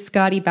used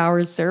Scotty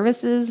Bowers'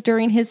 services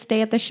during his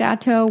stay at the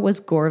chateau was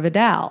Gore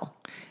Vidal.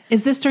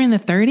 Is this during the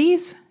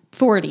 30s?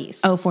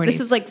 40s. Oh, 40s. This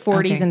is like 40s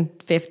okay. and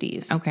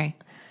 50s. Okay.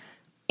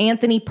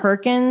 Anthony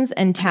Perkins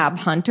and Tab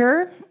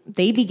Hunter,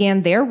 they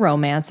began their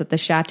romance at the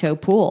chateau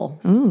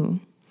pool. Ooh.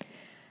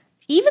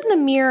 Even the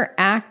mere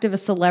act of a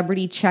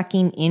celebrity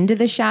checking into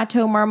the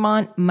Chateau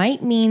Marmont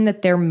might mean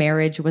that their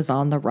marriage was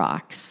on the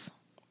rocks.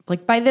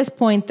 Like by this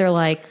point, they're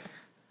like,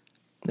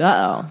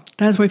 uh-oh.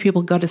 That's where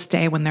people go to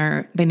stay when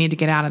they need to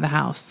get out of the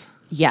house.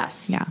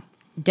 Yes. Yeah.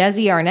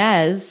 Desi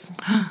Arnaz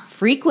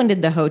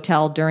frequented the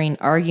hotel during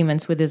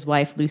arguments with his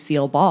wife,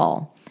 Lucille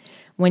Ball.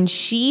 When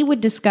she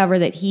would discover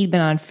that he'd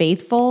been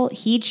unfaithful,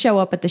 he'd show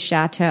up at the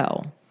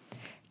chateau.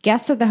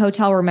 Guests at the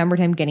hotel remembered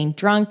him getting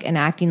drunk and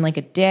acting like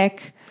a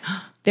dick.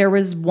 There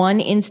was one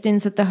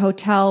instance at the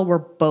hotel where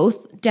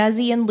both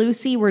Desi and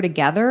Lucy were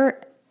together,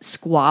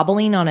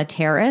 squabbling on a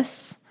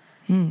terrace.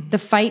 The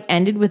fight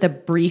ended with a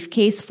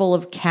briefcase full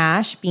of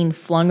cash being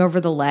flung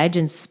over the ledge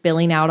and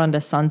spilling out onto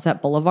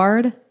Sunset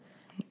Boulevard.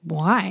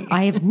 Why?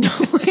 I have no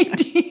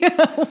idea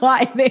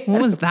why they...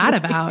 What was that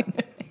about?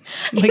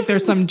 Like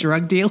there's some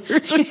drug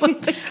dealers or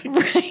something?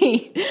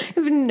 Right. I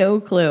have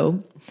no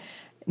clue.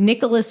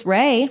 Nicholas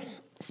Ray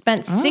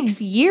spent 6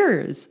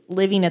 years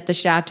living at the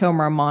Chateau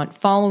Marmont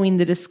following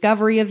the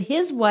discovery of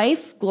his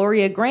wife,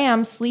 Gloria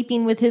Graham,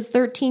 sleeping with his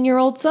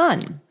 13-year-old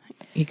son.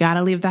 You got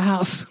to leave the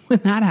house when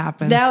that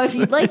happens. Now, if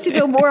you'd like to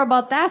know more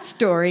about that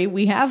story,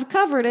 we have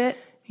covered it.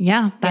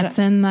 Yeah, that's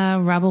in the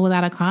Rebel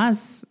Without a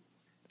Cause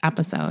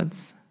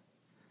episodes.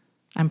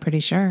 I'm pretty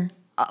sure.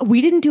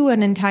 We didn't do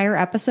an entire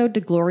episode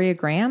to Gloria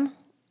Graham?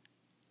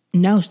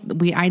 No,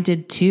 I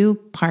did two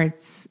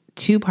parts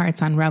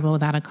on Rebel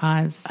Without a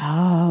Cause.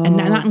 Oh. And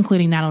not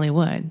including Natalie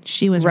Wood.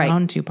 She was her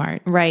own 2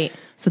 parts. Right.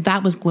 So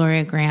that was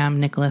Gloria Graham,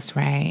 Nicholas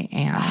Ray,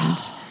 and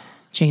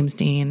James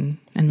Dean,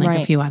 and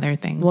a few other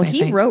things. Well, I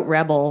think. wrote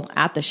Rebel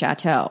at the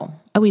chateau.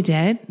 Oh, we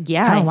did?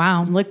 Yeah. Oh,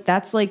 wow. Look,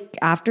 that's like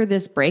after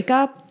this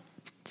breakup,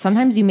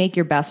 sometimes you make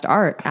your best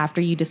art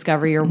after you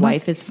discover your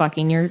wife is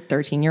fucking your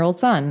 13-year-old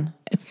son.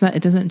 It's not,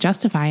 it doesn't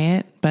justify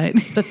it, but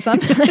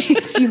sometimes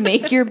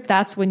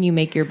that's when you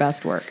make your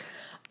best work.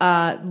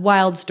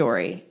 Wild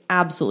story.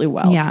 Absolutely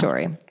wild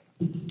story.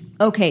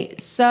 Okay,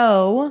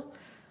 so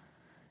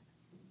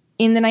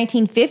in the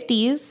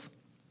 1950s,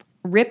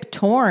 Rip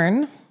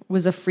Torn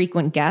was a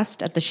frequent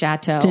guest at the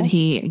chateau. Did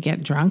he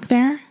get drunk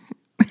there?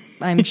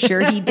 I'm sure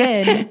he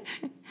did.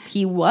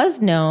 He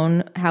was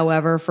known,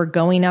 however, for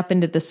going up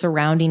into the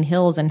surrounding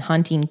hills and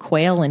hunting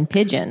quail and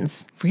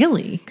pigeons.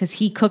 Really? Because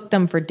he cooked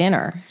them for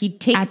dinner. He'd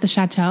take At the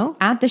chateau?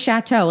 At the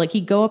chateau. Like,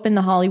 he'd go up in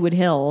the Hollywood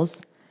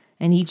Hills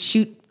and he'd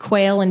shoot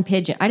quail and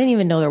pigeon. I didn't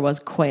even know there was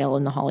quail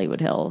in the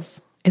Hollywood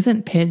Hills.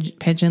 Isn't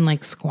pigeon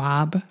like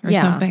squab or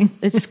something?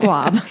 It's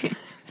squab.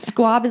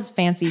 Squab is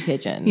fancy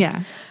pigeon.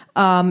 Yeah.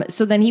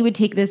 So then he would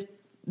take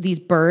these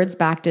birds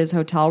back to his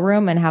hotel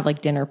room and have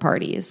like dinner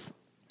parties.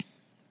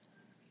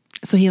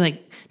 So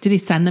did he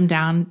send them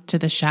down to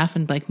the chef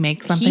and like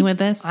make something with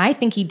this? I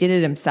think he did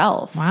it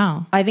himself.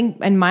 Wow.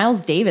 And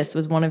Miles Davis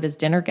was one of his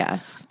dinner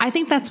guests. I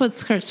think that's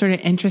what's sort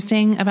of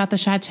interesting about the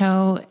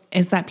chateau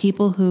is that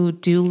people who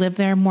do live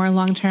there more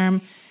long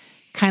term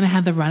kind of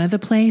have the run of the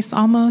place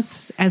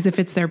almost as if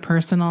it's their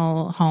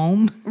personal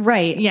home.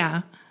 Right.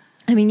 Yeah.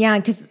 I mean, yeah,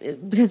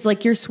 because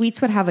like your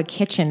suites would have a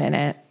kitchen in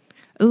it.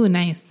 Ooh,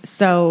 nice.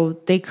 So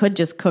they could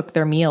just cook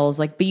their meals.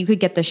 Like, but you could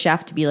get the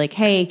chef to be like,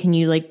 hey, can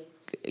you like,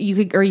 you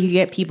could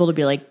get people to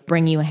be like,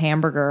 bring you a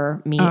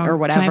hamburger meat or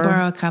whatever. Can I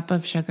borrow a cup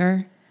of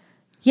sugar?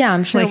 Yeah,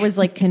 I'm sure it was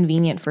like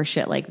convenient for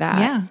shit like that.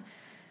 Yeah.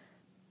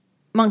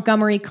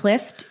 Montgomery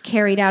Clift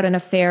carried out an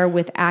affair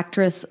with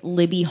actress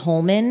Libby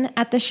Holman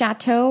at the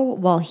chateau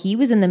while he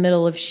was in the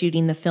middle of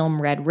shooting the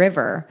film Red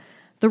River.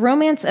 The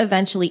romance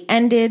eventually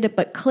ended,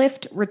 but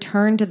Clift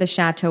returned to the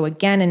chateau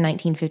again in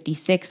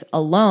 1956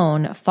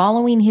 alone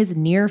following his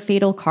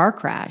near-fatal car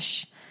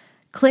crash.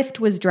 Clift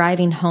was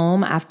driving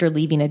home after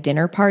leaving a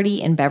dinner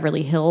party in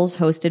Beverly Hills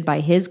hosted by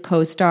his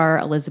co-star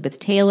Elizabeth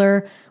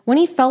Taylor when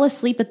he fell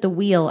asleep at the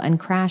wheel and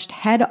crashed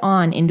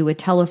head-on into a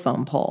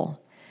telephone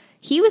pole.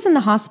 He was in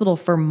the hospital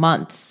for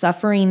months,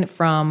 suffering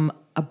from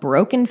a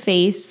broken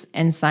face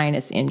and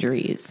sinus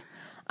injuries.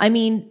 I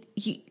mean,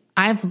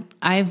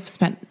 I've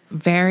spent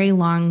very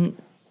long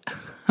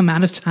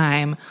amount of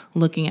time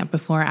looking at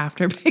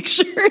before-after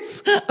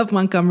pictures of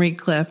Montgomery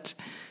Clift.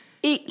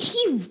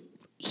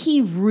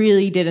 He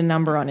really did a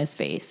number on his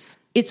face.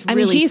 It's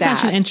really he's sad.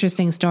 such an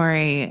interesting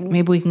story.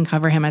 Maybe we can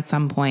cover him at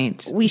some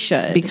point. We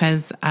should.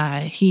 Because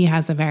he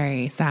has a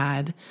very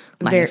sad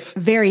life.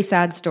 Very, very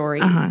sad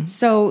story.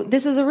 So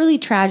this is a really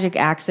tragic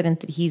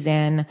accident that he's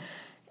in.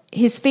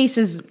 His face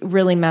is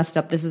really messed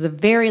up. This is a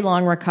very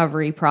long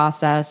recovery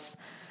process.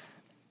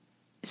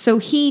 So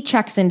he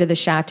checks into the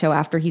chateau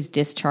after he's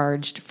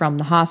discharged from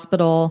the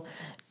hospital.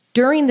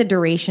 During the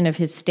duration of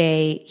his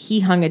stay, he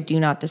hung a do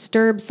not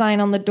disturb sign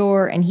on the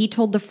door, and he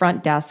told the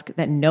front desk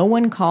that no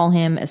one call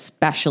him,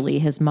 especially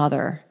his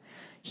mother.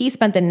 He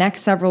spent the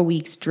next several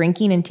weeks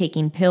drinking and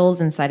taking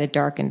pills inside a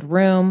darkened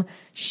room,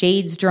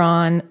 shades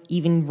drawn,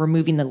 even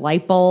removing the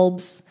light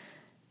bulbs.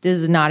 This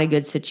is not a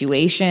good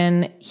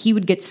situation. He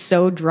would get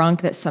so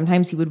drunk that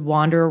sometimes he would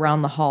wander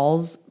around the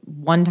halls.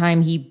 One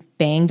time he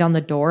banged on the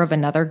door of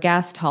another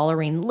guest,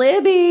 hollering,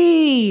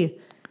 "Libby!"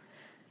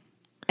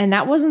 And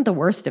that wasn't the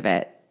worst of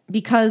it.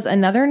 Because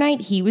another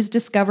night he was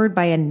discovered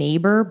by a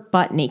neighbor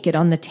butt naked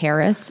on the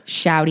terrace,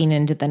 shouting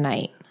into the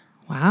night.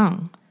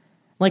 Wow.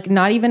 Like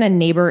not even a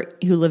neighbor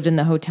who lived in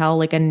the hotel,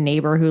 like a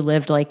neighbor who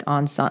lived like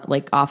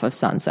off of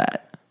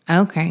Sunset.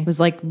 Okay. It was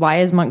like, why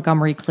is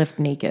Montgomery Clift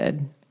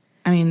naked?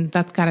 I mean,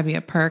 that's got to be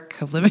a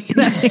perk of living in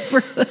that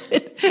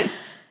neighborhood.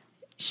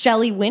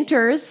 Shelley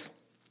Winters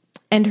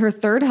and her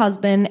third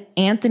husband,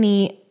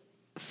 Anthony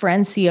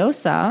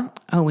Franciosa.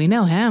 Oh, we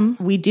know him.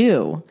 We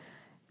do.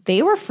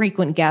 They were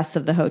frequent guests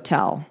of the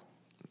hotel.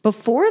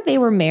 Before they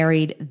were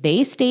married,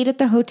 they stayed at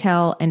the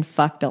hotel and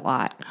fucked a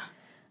lot.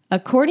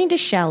 According to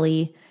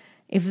Shelley,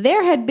 if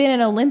there had been an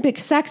Olympic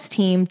sex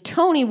team,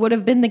 Tony would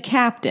have been the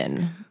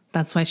captain.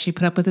 That's why she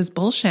put up with his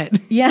bullshit.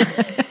 Yeah,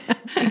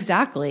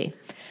 exactly.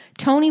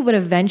 Tony would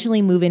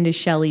eventually move into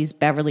Shelley's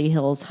Beverly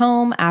Hills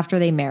home after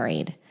they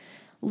married.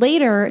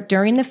 Later,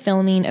 during the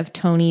filming of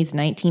Tony's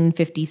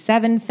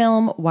 1957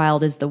 film,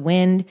 Wild as the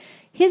Wind,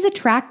 his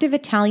attractive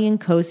Italian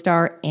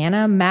co-star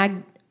Anna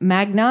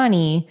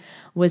Magnani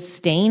was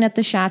staying at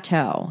the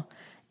chateau.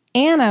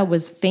 Anna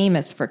was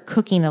famous for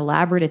cooking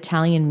elaborate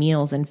Italian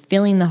meals and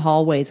filling the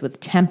hallways with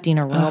tempting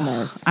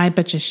aromas. I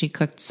bet you she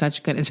cooked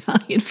such good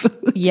Italian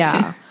food.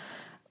 Yeah.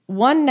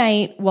 One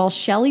night, while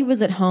Shelley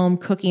was at home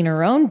cooking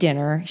her own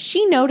dinner,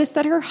 she noticed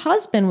that her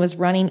husband was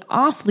running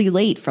awfully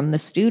late from the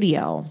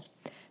studio.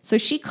 So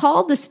she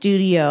called the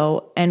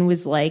studio and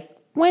was like,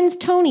 "When's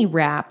Tony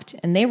wrapped?"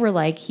 And they were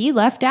like, "He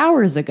left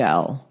hours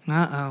ago."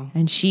 Uh-oh.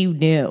 And she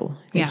knew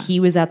that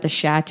he was at the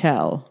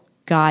chateau.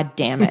 God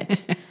damn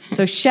it.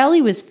 So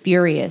Shelley was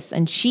furious,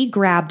 and she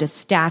grabbed a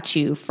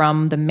statue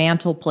from the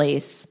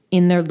mantelpiece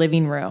in their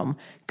living room,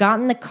 got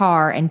in the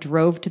car, and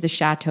drove to the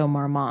Chateau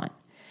Marmont.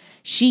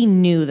 She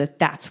knew that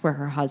that's where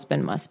her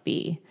husband must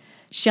be.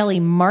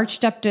 Shelley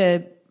marched up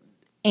to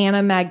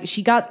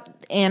she got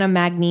Anna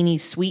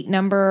Magnini's suite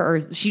number,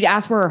 or she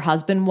asked where her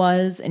husband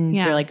was, and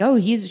they're like, "Oh,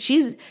 he's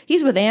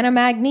with Anna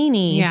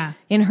Magnini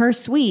in her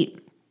suite."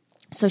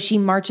 So she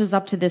marches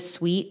up to this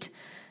suite,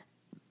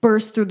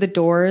 burst through the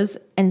doors,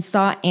 and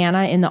saw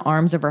Anna in the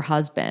arms of her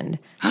husband.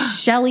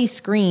 Shelley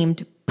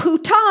screamed,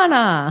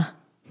 "Putana!"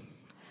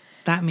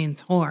 That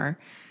means whore.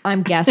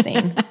 I'm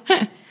guessing.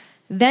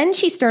 Then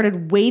she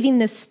started waving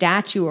this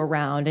statue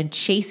around and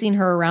chasing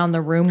her around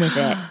the room with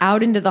it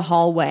out into the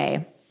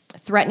hallway,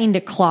 threatening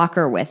to clock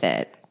her with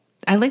it.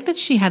 I like that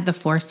she had the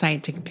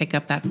foresight to pick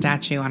up that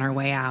statue on her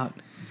way out.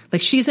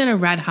 Like, she's in a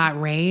red hot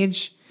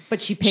rage.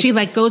 But she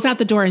like goes out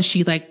the door and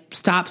she like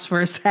stops for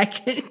a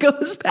second,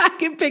 goes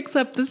back and picks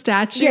up the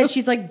statue. Yeah,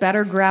 she's like,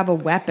 better grab a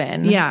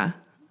weapon. Yeah.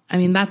 I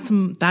mean,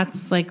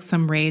 that's like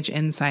some rage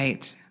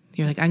insight.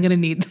 You're like, I'm going to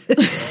need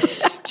this.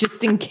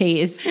 Just in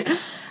case.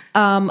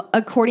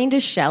 According to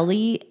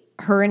Shelley,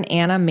 her and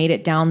Anna made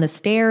it down the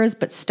stairs,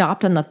 but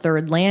stopped on the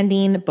third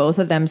landing. Both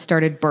of them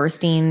started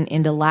bursting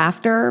into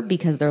laughter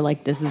because they're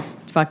like, this is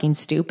fucking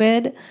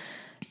stupid.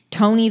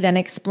 Tony then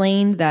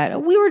explained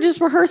that we were just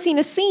rehearsing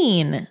a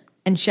scene.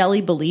 And Shelley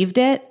believed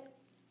it.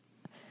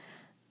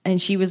 And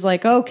she was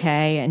like,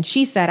 okay. And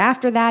she said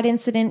after that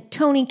incident,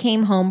 Tony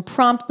came home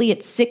promptly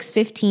at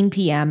 6:15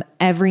 p.m.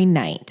 every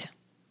night.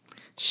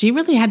 She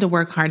really had to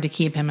work hard to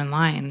keep him in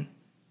line.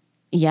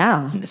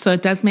 Yeah. So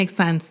it does make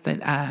sense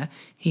that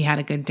he had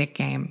a good dick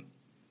game.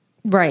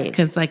 Right.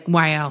 Because, like,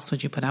 why else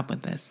would you put up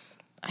with this?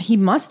 He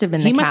must have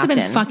been the captain. He must have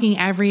been fucking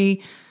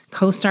every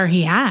co-star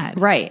he had.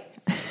 Right.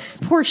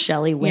 Poor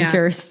Shelley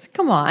Winters. Yeah.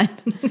 Come on.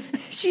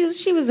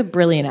 She was a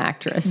brilliant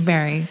actress.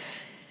 Very.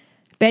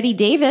 Betty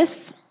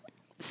Davis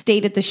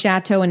stayed at the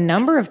chateau a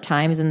number of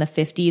times in the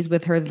 50s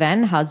with her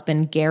then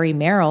husband, Gary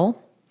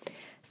Merrill.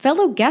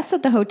 Fellow guests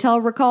at the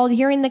hotel recalled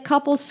hearing the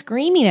couple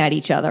screaming at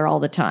each other all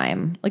the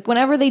time. Like,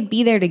 whenever they'd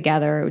be there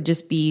together, it would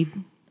just be...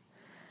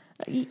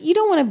 You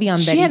don't want to be on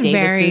Betty Davis's... She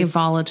had very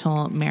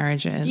volatile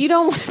marriages. You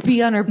don't want to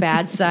be on her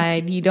bad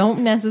side. You don't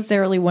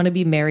necessarily want to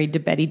be married to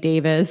Betty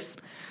Davis.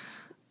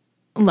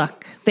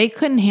 Look, they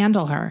couldn't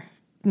handle her.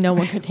 No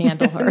one could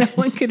handle her. No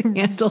one could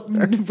handle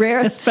her. Rare,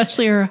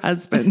 especially her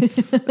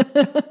husbands.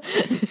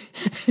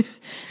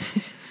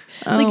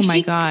 Oh,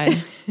 my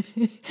God.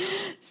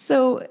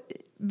 So,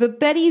 but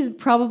Betty's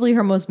probably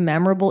her most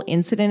memorable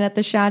incident at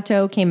the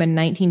chateau came in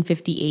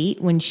 1958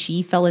 when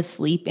she fell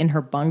asleep in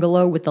her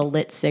bungalow with a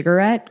lit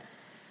cigarette.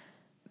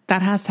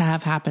 That has to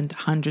have happened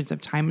hundreds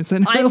of times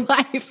in her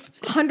life.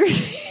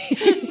 Hundreds.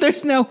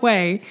 There's no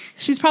way.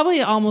 She's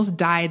probably almost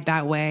died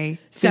that way.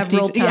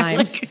 Several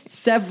times. Yeah,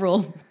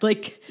 several.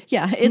 Like,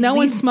 yeah. No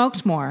one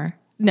smoked more.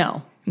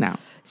 No.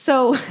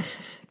 So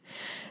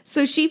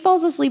she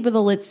falls asleep with a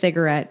lit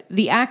cigarette.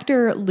 The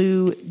actor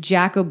Lou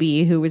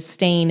Jacoby, who was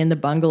staying in the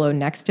bungalow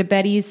next to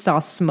Betty's, saw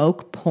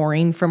smoke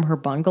pouring from her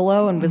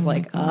bungalow and was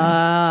like,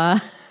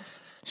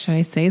 should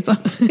I say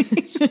something?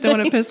 Don't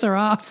want to piss her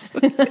off.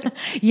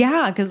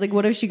 Yeah, because like,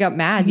 what if she got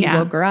mad? You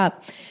woke her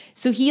up.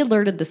 So he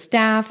alerted the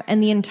staff,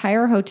 and the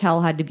entire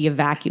hotel had to be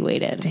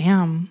evacuated.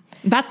 Damn.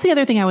 That's the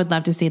other thing I would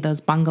love to see, those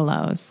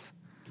bungalows.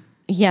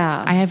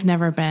 Yeah. I have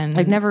never been.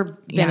 I've never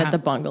been at the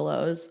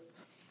bungalows.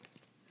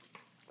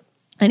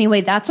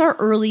 Anyway, that's our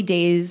early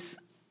days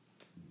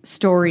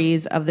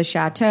stories of the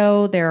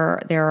chateau.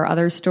 There are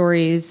other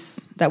stories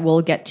that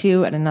we'll get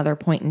to at another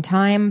point in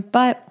time,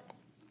 but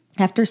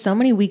after so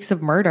many weeks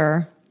of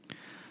murder,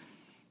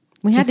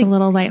 we had a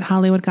little light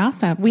Hollywood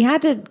gossip. We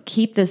had to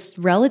keep this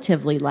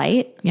relatively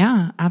light.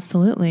 Yeah,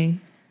 absolutely.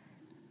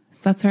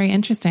 So that's very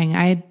interesting.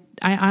 I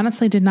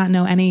honestly did not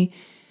know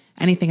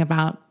anything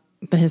about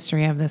the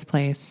history of this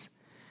place.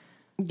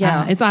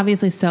 Yeah. It's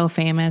obviously so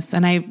famous.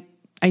 And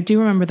I do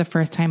remember the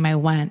first time I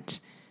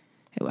went,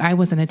 I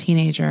wasn't a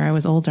teenager. I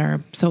was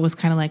older. So it was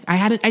kind of like,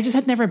 I just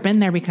had never been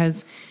there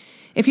because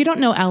if you don't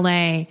know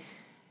LA,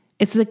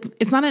 it's like,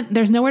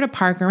 there's nowhere to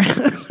park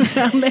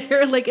around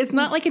there. Like, it's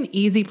not like an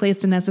easy place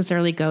to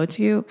necessarily go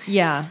to.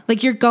 Yeah.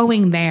 Like, you're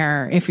going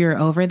there if you're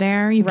over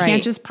there. You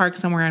can't just park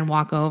somewhere and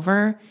walk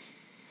over.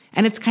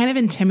 And it's kind of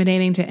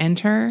intimidating to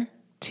enter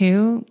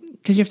too,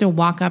 because you have to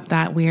walk up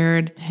that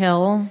weird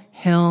hill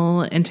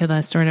into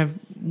the sort of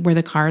where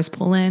the cars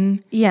pull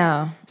in.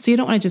 Yeah. So you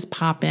don't want to just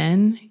pop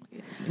in.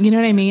 You know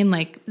what I mean?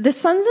 Like, the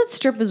Sunset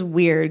Strip is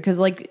weird because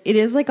like it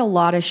is like a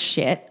lot of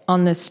shit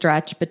on this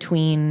stretch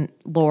between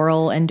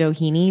Laurel and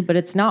Doheny, but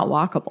it's not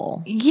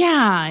walkable.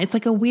 Yeah. It's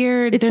like a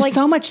weird, there's like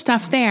so much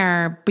stuff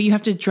there, but you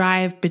have to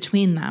drive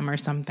between them or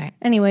something.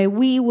 Anyway,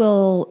 we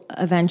will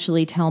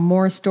eventually tell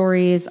more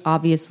stories.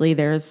 Obviously,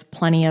 there's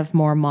plenty of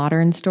more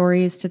modern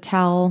stories to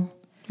tell.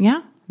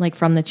 Yeah. Like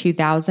from the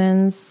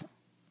 2000s,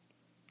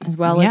 as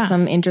well as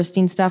some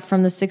interesting stuff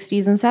from the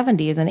 60s and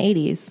 70s and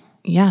 80s.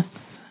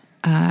 Yes.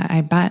 I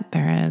bet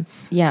there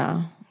is.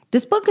 Yeah.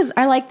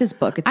 I like this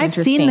book. It's I've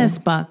seen this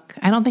book.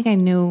 I don't think I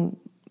knew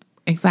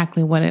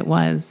exactly what it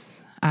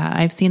was.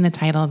 I've seen the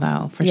title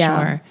though, for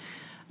sure.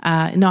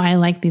 No, I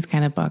like these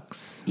kind of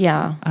books.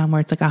 Yeah.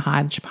 Where it's like a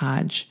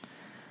hodgepodge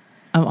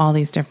of all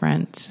these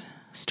different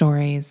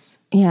stories,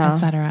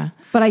 etc.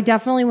 But I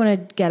definitely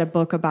want to get a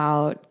book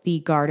about the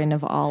Garden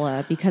of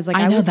Allah because like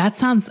I was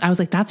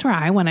like, that's where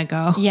I want to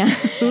go. Yeah.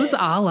 Who's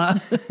Allah?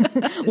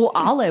 Well,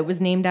 Allah was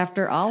named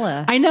after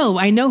Allah. I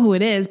know who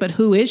it is, but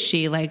who is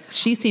she? Like,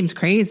 she seems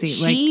crazy.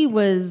 She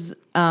was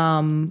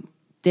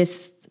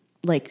this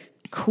like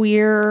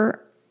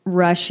queer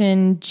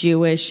Russian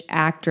Jewish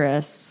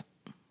actress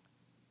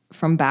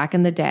from back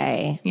in the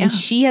day. Yeah. And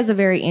she has a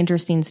very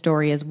interesting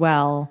story as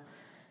well.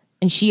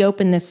 And she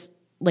opened this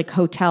like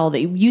hotel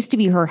that used to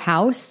be her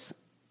house,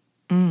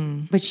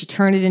 but she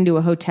turned it into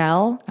a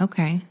hotel.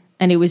 Okay.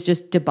 And it was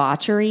just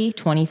debauchery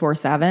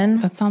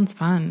 24/7. That sounds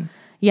fun.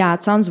 Yeah,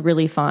 it sounds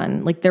really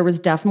fun. Like there was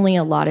definitely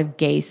a lot of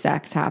gay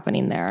sex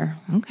happening there.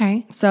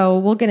 Okay. So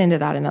we'll get into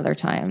that another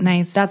time.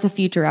 Nice. That's a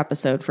future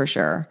episode for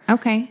sure.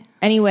 Okay.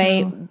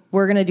 Anyway, So-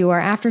 we're going to do our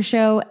after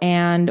show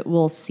and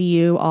we'll see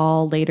you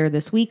all later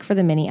this week for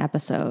the mini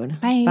episode.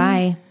 Bye.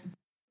 Bye.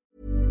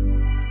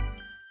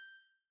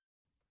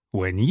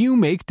 When you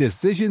make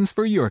decisions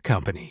for your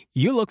company,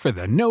 you look for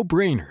the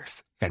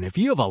no-brainers. And if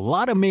you have a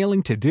lot of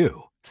mailing to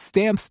do,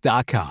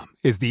 Stamps.com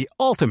is the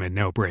ultimate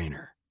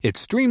no-brainer. It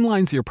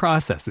streamlines your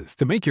processes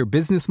to make your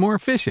business more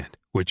efficient,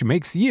 which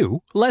makes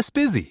you less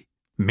busy.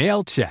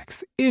 Mail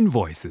checks,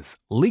 invoices,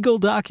 legal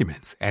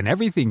documents, and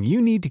everything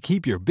you need to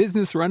keep your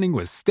business running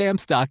with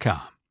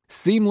Stamps.com.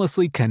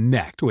 Seamlessly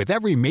connect with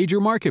every major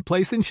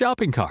marketplace and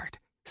shopping cart.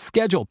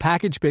 Schedule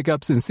package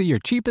pickups and see your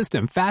cheapest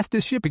and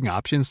fastest shipping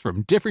options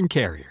from different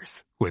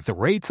carriers. With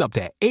rates up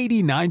to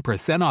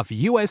 89% off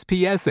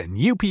USPS and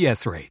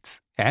UPS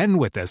rates. And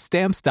with the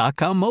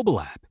Stamps.com mobile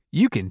app,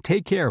 you can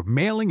take care of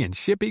mailing and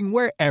shipping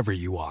wherever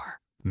you are.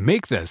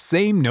 Make the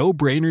same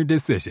no-brainer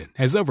decision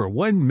as over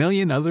 1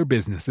 million other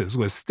businesses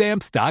with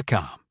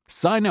Stamps.com.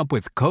 Sign up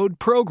with code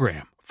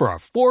PROGRAM for a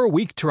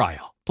 4-week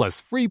trial,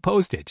 plus free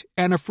postage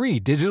and a free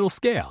digital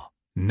scale.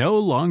 No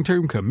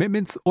long-term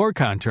commitments or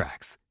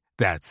contracts.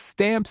 That's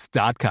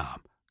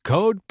Stamps.com.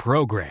 Code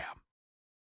PROGRAM.